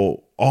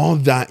or all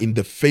that in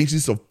the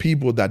faces of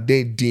people that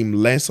they deem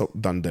less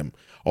than them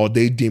or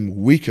they deem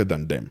weaker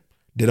than them.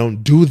 They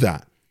don't do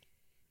that.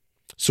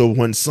 So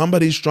when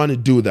somebody's trying to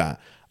do that,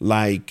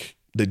 like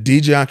the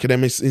DJ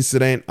Academics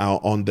incident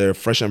on the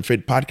Fresh and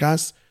Fit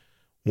podcast,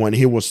 when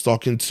he was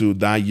talking to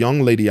that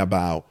young lady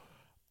about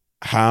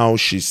how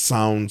she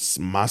sounds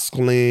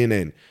masculine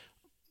and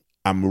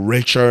I'm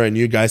richer and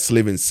you guys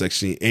live in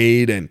Section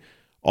 8 and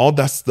all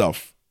that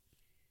stuff,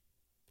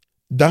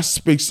 that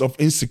speaks of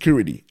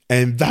insecurity.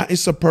 And that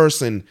is a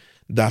person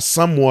that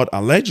somewhat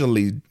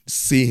allegedly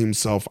see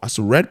himself as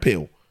a red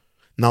pill.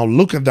 Now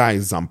look at that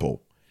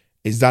example.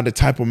 Is that the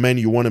type of man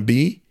you want to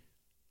be?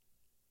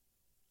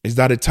 Is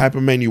that the type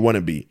of man you want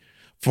to be?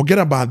 Forget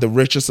about the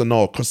riches and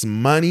all, because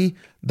money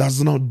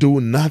does not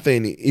do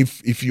nothing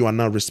if you are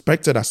not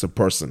respected as a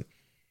person.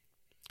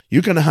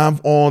 You can have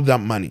all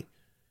that money,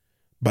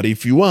 but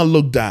if you are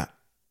looked at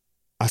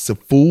as a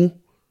fool,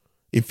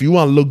 if you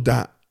are looked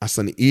at as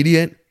an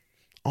idiot,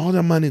 all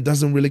that money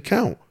doesn't really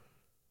count.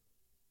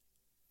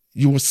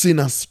 You are seen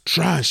as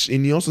trash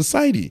in your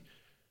society.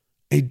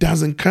 It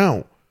doesn't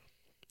count.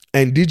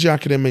 And DJ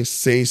Academics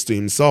says to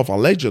himself,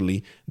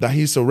 allegedly, that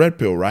he's a red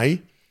pill,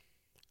 right?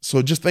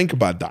 So just think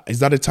about that. Is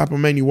that the type of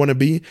man you want to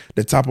be?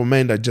 The type of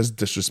man that just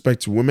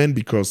disrespects women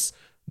because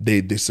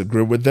they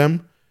disagree with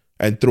them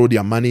and throw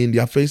their money in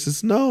their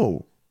faces?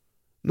 No,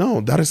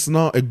 that is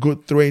not a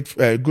good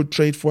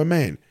trait for a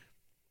man.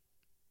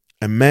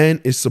 A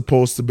man is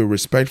supposed to be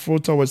respectful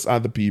towards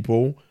other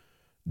people.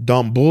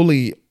 Don't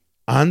bully,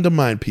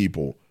 undermine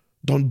people.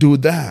 Don't do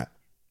that.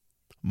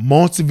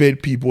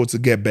 Motivate people to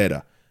get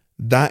better.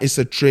 That is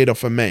a trait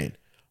of a man.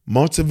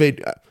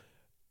 Motivate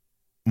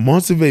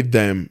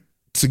them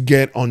to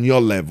get on your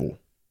level.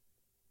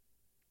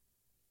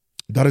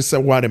 That's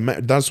what a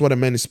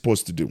man is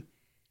supposed to do.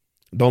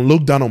 Don't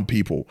look down on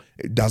people.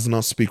 It does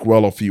not speak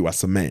well of you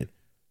as a man.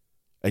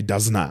 It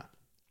does not.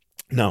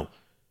 Now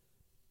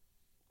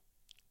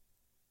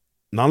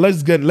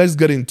let's get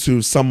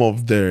into some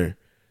of a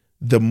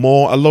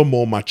lot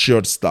more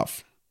matured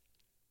stuff.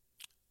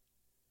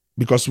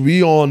 Because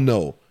we all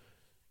know,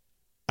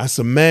 as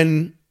a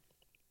man,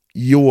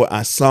 you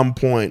at some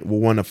point will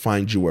want to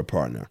find you a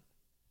partner.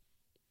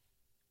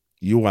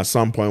 You at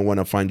some point want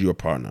to find you a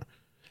partner.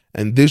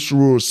 And this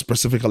rule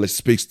specifically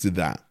speaks to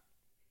that.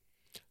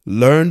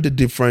 Learn the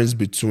difference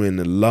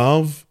between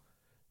love,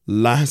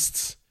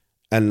 lust,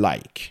 and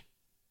like.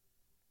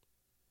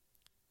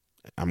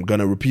 I'm going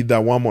to repeat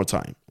that one more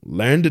time.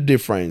 Learn the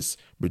difference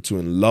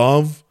between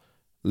love,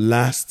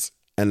 lust,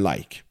 and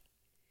like.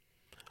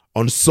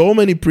 On so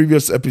many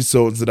previous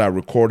episodes that I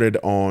recorded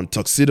on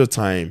Tuxedo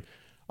Time,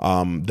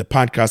 the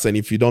podcast, and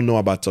if you don't know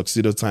about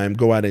Tuxedo Time,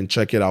 go ahead and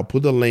check it out. I'll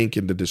put the link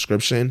in the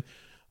description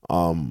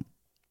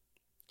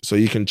so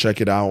you can check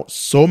it out.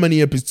 So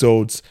many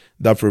episodes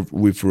that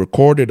we've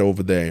recorded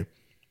over there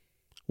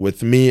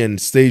with me and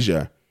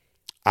Stasia.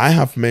 I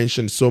have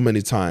mentioned so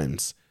many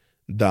times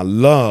that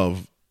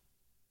love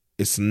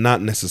is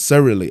not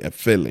necessarily a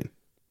feeling.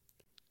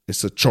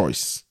 It's a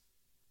choice.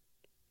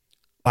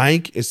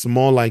 Like is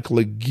more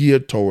likely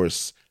geared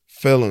towards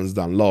feelings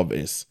than love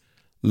is.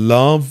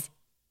 Love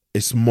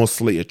is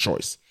mostly a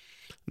choice.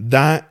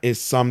 That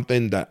is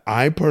something that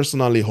I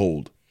personally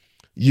hold.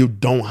 You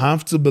don't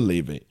have to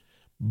believe it,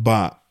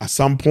 but at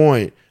some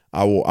point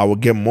I will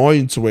get more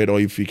into it. Or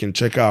if you can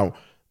check out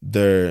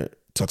the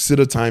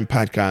Tuxedo Time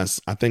podcast,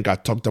 I think I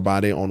talked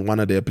about it on one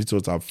of the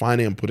episodes. I'll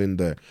find it and put in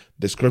the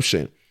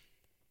description.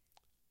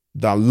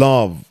 That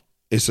love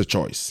is a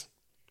choice.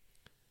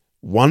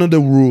 One of the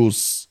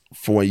rules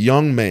for a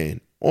young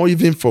man, or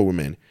even for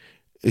women,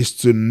 is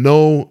to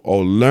know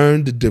or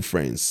learn the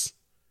difference,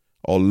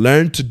 or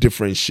learn to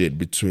differentiate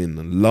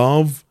between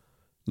love,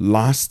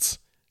 lust,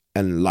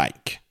 and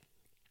like.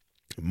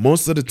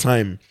 Most of the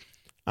time,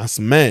 as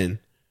men,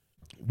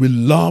 we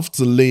love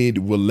to lead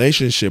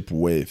relationship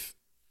with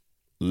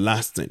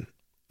lasting.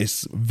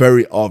 It's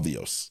very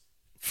obvious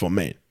for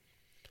men.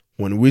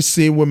 When we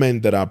see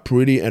women that are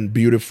pretty and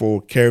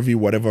beautiful, curvy,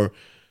 whatever,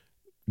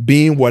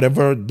 being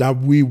whatever that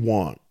we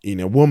want in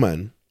a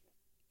woman,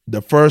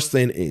 the first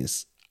thing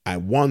is, I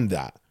want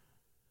that.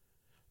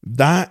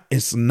 That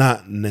is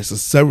not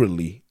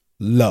necessarily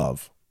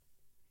love.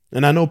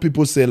 And I know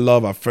people say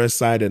love at first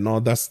sight and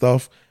all that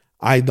stuff.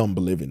 I don't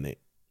believe in it.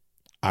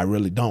 I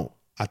really don't.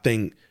 I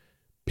think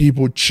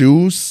people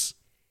choose.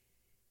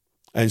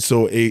 And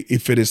so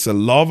if it is a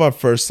love at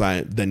first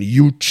sight, then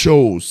you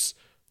chose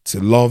to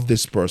love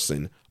this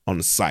person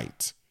on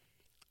sight,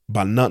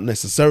 but not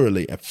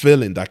necessarily a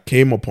feeling that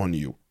came upon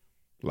you,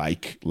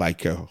 like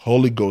a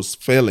Holy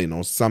Ghost feeling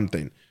or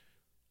something.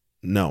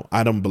 No,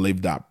 I don't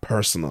believe that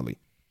personally.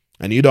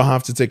 And you don't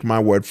have to take my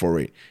word for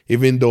it,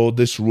 even though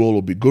this rule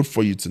will be good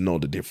for you to know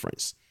the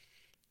difference.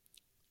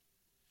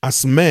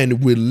 As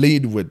men, we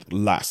lead with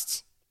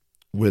lust.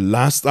 We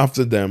lust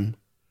after them.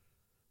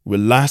 We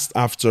lust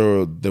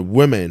after the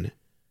women.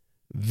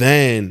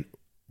 Then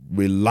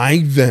we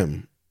like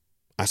them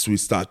as we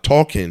start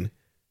talking,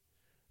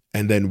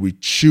 and then we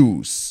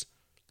choose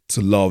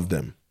to love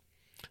them.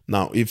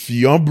 Now, if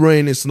your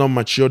brain is not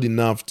matured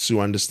enough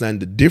to understand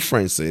the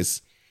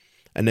differences,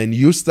 and then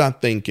you start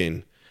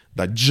thinking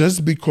that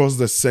just because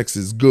the sex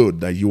is good,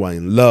 that you are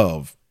in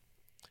love,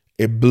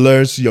 it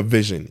blurs your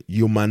vision.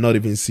 You might not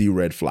even see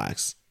red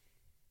flags.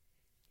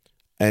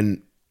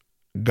 And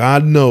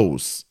God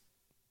knows,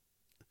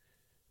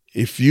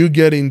 if you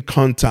get in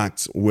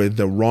contact with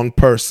the wrong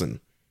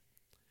person,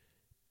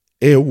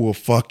 it will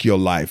fuck your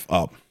life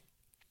up.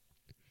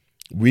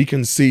 We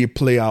can see it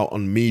play out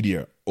on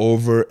media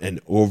over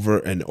and over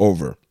and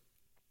over.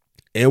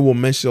 It will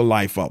mess your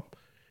life up.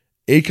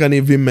 It can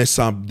even mess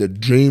up the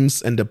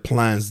dreams and the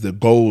plans, the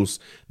goals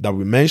that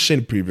we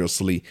mentioned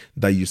previously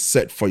that you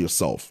set for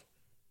yourself.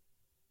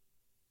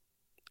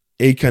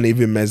 It can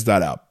even mess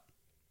that up.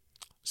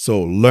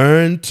 So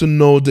learn to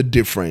know the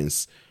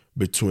difference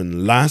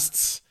between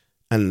lust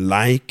and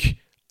like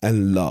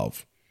and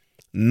love.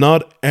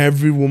 Not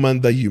every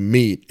woman that you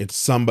meet is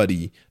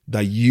somebody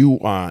that you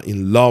are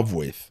in love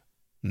with.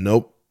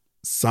 Nope.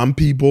 Some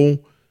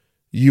people,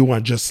 you are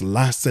just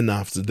lusting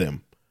after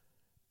them.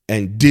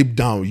 And deep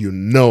down, you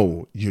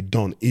know you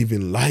don't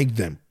even like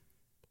them.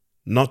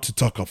 Not to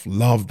talk of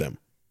love them.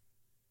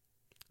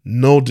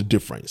 Know the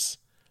difference.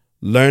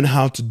 Learn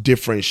how to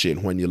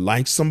differentiate when you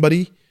like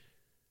somebody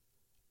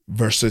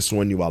versus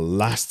when you are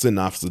lusting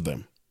after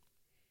them.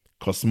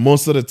 Because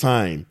most of the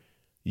time,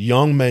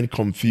 young men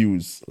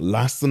confuse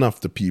lusting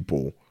after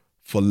people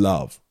for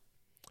love.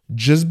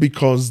 Just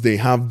because they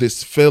have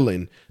this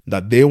feeling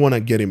that they want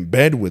to get in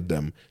bed with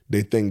them,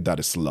 they think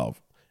that is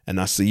love. And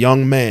as a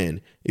young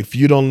man, if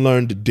you don't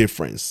learn the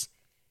difference,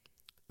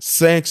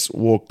 sex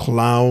will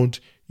cloud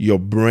your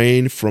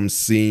brain from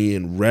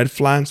seeing red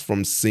flags,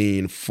 from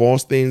seeing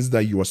false things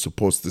that you are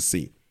supposed to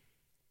see.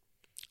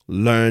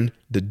 Learn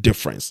the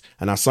difference.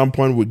 And at some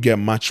point, we'll get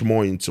much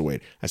more into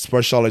it,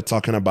 especially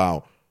talking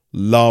about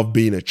love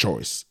being a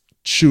choice.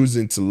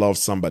 Choosing to love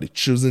somebody,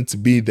 choosing to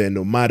be there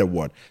no matter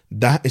what.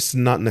 That is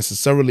not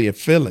necessarily a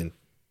feeling.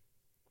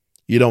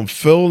 You don't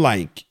feel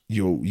like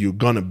you're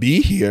gonna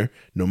be here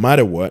no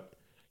matter what.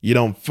 You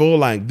don't feel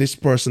like this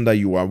person that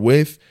you are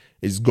with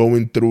is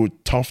going through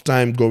tough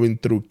time, going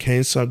through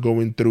cancer,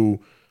 going through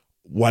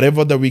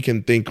whatever that we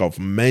can think of,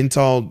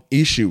 mental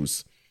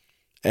issues,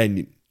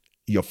 and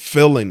your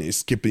feeling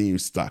is keeping you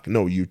stuck.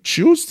 No, you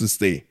choose to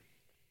stay.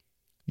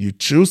 You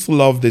choose to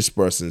love this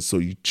person, so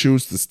you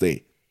choose to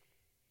stay.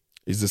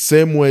 It's the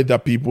same way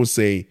that people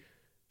say,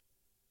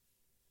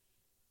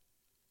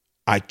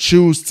 I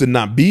choose to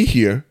not be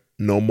here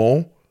no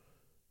more.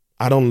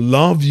 I don't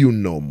love you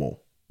no more.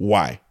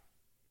 Why?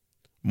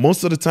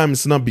 Most of the time,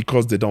 it's not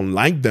because they don't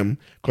like them,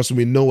 because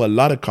we know a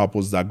lot of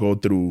couples that go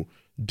through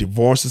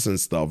divorces and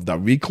stuff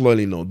that we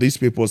clearly know these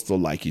people still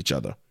like each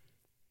other.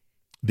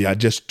 They are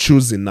just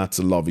choosing not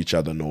to love each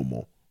other no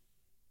more.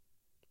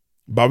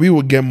 But we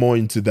will get more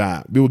into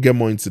that. We will get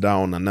more into that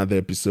on another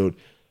episode.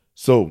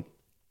 So,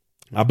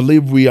 I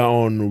believe we are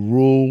on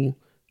rule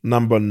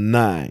number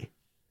 9.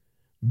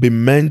 Be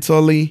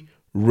mentally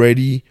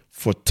ready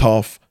for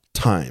tough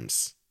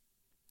times.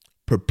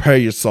 Prepare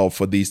yourself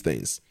for these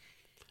things.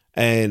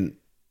 And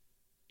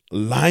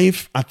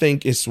life, I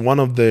think, is one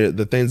of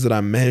the things that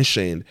I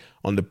mentioned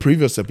on the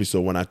previous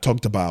episode when I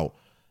talked about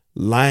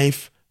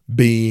life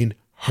being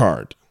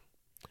hard.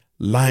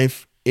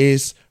 Life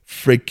is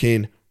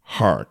freaking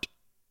hard.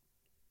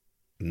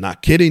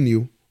 Not kidding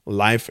you.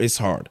 Life is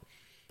hard.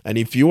 And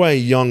if you are a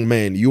young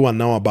man, you are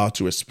now about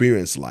to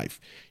experience life.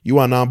 You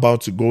are now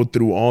about to go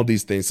through all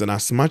these things. And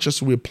as much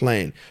as we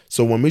plan,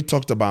 so when we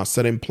talked about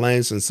setting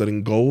plans and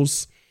setting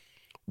goals,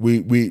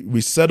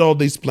 we set all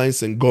these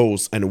plans and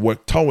goals and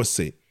work towards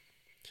it.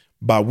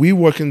 But we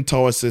working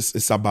towards this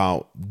is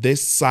about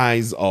this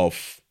size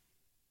of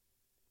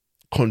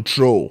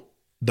control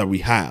that we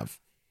have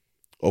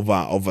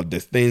over the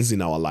things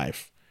in our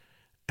life.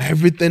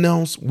 Everything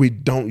else we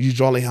don't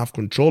usually have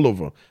control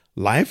over.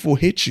 Life will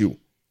hit you.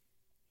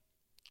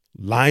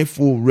 Life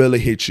will really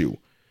hit you.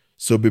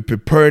 So be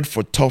prepared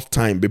for tough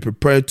time. Be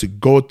prepared to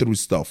go through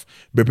stuff.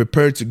 Be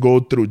prepared to go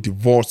through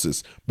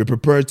divorces. Be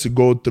prepared to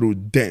go through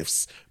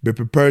deaths. Be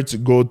prepared to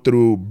go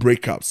through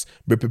breakups.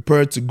 Be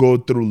prepared to go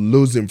through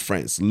losing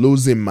friends,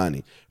 losing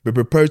money. Be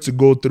prepared to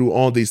go through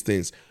all these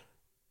things.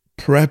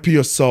 Prep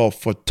yourself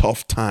for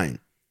tough time.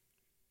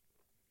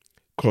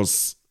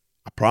 Because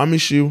I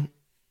promise you,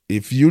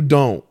 if you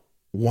don't,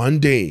 one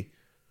day,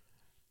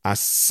 as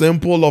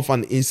simple of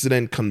an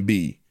incident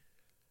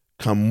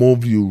can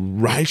move you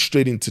right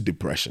straight into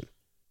depression.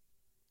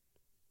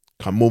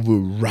 Can move you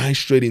right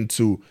straight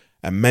into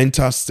a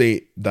mental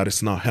state that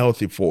is not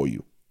healthy for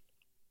you.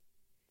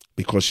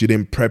 Because you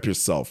didn't prep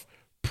yourself.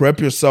 Prep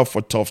yourself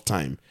for tough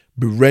time.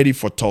 Be ready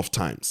for tough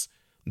times.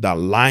 That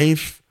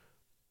life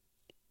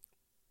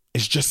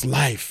It's just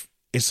life.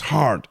 It's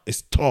hard.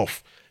 It's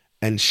tough.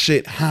 And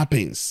shit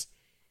happens.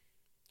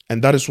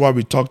 And that is why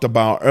we talked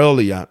about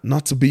earlier,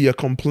 not to be a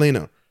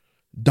complainer.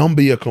 Don't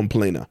be a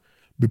complainer.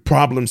 Be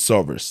problem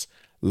solvers.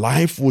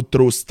 Life will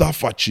throw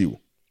stuff at you.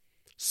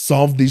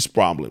 Solve these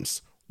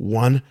problems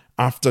one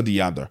after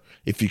the other.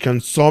 If you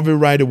can solve it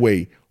right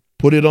away,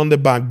 put it on the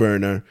back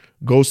burner,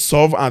 go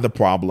solve other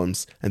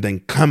problems, and then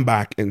come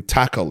back and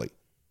tackle it.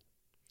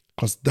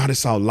 Because that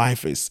is how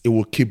life is. It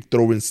will keep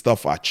throwing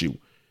stuff at you.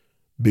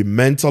 Be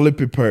mentally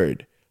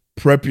prepared.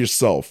 Prep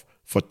yourself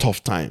for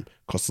tough time,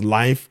 because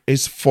life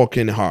is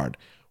fucking hard.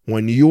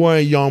 When you are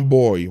a young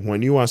boy,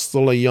 when you are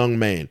still a young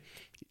man,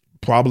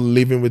 probably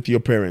living with your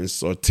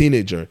parents or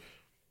teenager,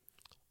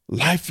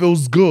 life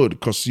feels good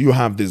because you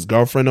have this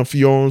girlfriend of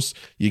yours.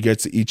 You get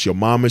to eat your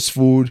mama's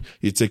food.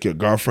 You take your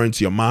girlfriend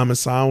to your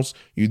mama's house.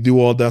 You do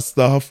all that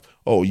stuff.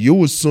 Oh, you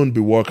will soon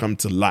be welcome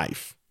to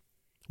life,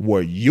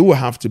 where you will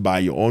have to buy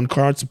your own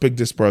car to pick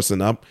this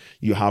person up.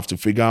 You have to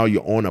figure out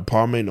your own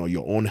apartment or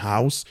your own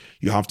house.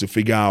 You have to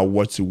figure out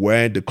what to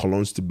wear, the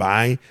colognes to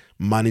buy,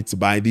 money to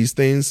buy these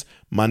things,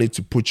 money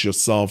to put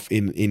yourself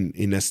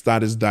in a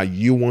status that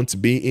you want to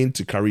be in,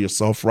 to carry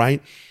yourself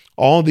right.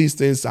 All these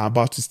things are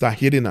about to start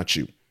hitting at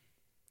you.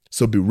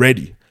 So be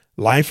ready.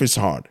 Life is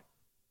hard.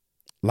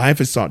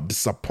 Life is hard.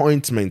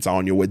 Disappointments are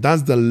on your way.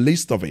 That's the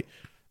list of it.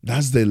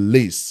 That's the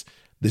list.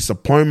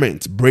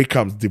 Disappointments,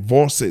 breakups,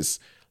 divorces,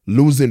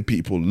 losing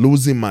people,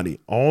 losing money.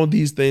 All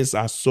these things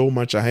are so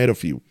much ahead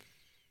of you.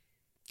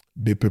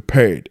 Be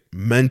prepared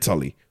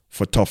mentally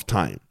for tough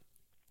time.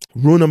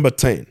 Rule number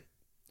 10,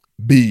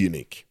 be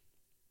unique.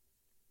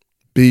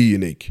 Be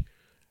unique.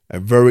 A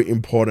very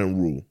important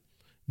rule.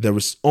 There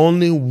is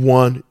only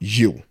one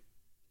you.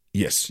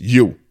 Yes,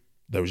 you.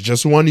 There is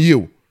just one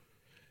you.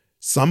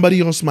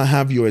 Somebody else might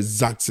have your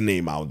exact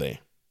name out there.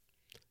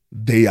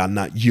 They are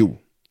not you.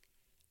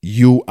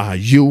 You are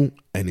you,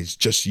 and it's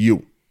just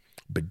you.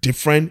 Be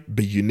different,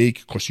 be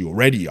unique, because you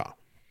already are.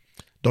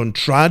 Don't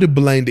try to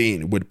blend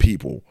in with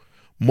people.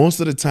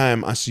 Most of the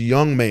time, as a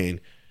young man,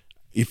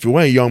 if you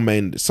are a young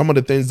man, some of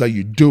the things that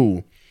you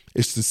do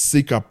is to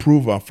seek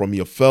approval from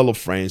your fellow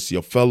friends,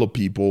 your fellow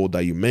people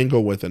that you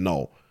mingle with and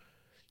all.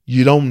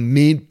 You don't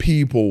need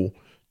people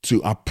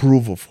to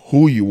approve of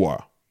who you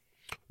are.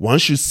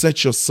 Once you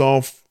set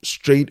yourself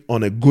straight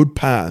on a good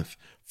path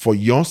for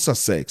your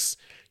success,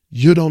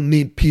 you don't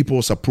need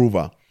people's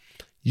approval.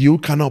 You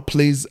cannot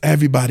please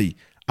everybody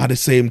at the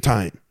same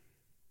time.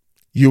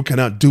 You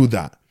cannot do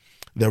that.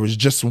 There is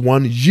just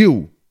one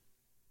you.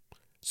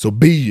 So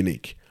be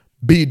unique.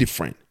 Be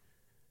different.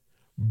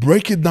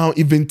 Break it down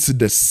even to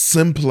the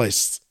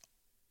simplest,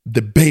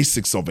 the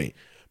basics of it.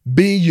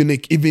 Be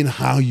unique, even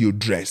how you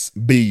dress.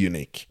 Be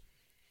unique.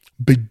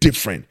 Be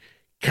different.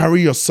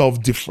 Carry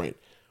yourself different.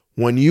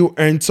 When you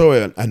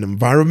enter an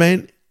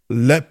environment,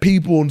 let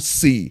people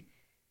see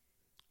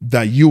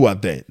that you are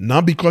there.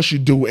 Not because you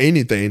do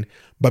anything,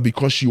 but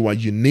because you are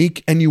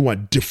unique and you are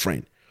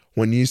different.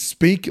 When you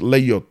speak,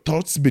 let your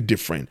thoughts be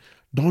different.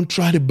 Don't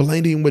try to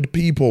blend in with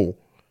people.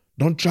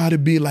 Don't try to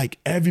be like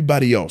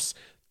everybody else.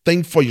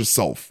 Think for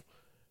yourself.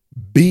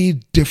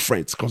 Be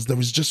different, because there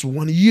is just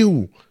one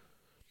you.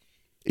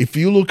 If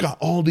you look at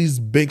all these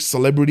big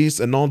celebrities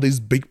and all these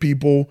big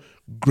people,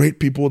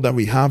 great people that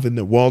we have in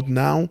the world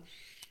now,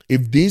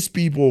 if these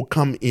people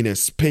come in a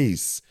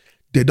space,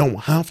 they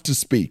don't have to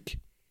speak.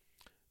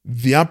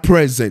 Their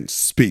presence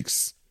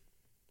speaks.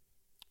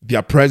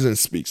 Their presence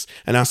speaks.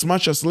 And as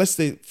much as, let's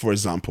say, for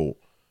example,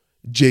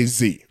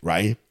 Jay-Z,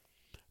 right?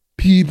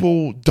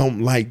 People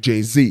don't like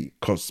Jay-Z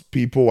because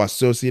people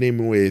associate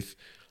him with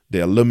the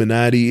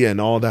Illuminati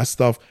and all that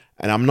stuff.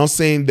 And I'm not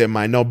saying there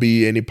might not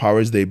be any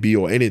powers they be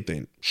or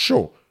anything.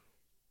 Sure.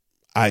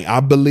 I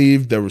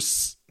believe there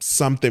is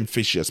something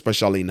fishy,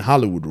 especially in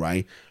Hollywood,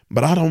 right?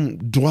 But I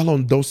don't dwell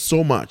on those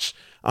so much.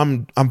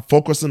 I'm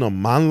focusing on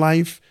my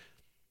life,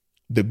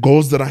 the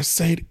goals that I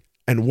set,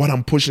 and what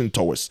I'm pushing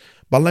towards.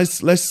 But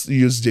let's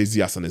use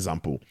Jay-Z as an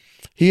example.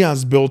 He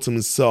has built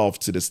himself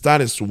to the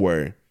status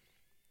where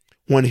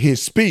when he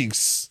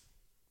speaks,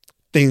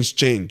 things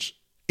change.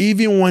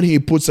 Even when he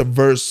puts a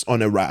verse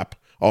on a rap,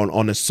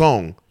 on a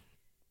song,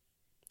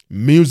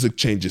 music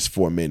changes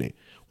for a minute.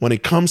 When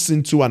it comes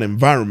into an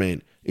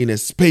environment, in a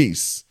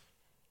space,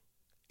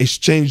 it's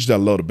changed a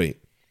little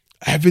bit.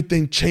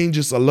 Everything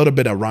changes a little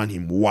bit around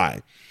him.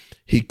 Why?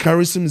 He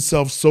carries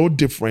himself so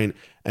different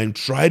and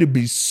try to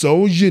be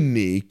so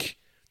unique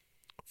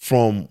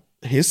from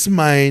his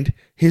mind,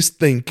 his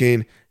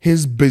thinking,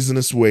 his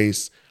business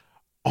ways,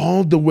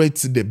 all the way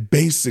to the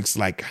basics,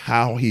 like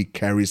how he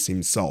carries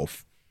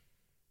himself.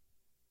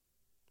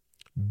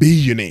 Be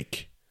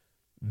unique.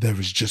 There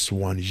is just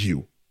one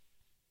you.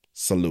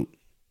 Salute.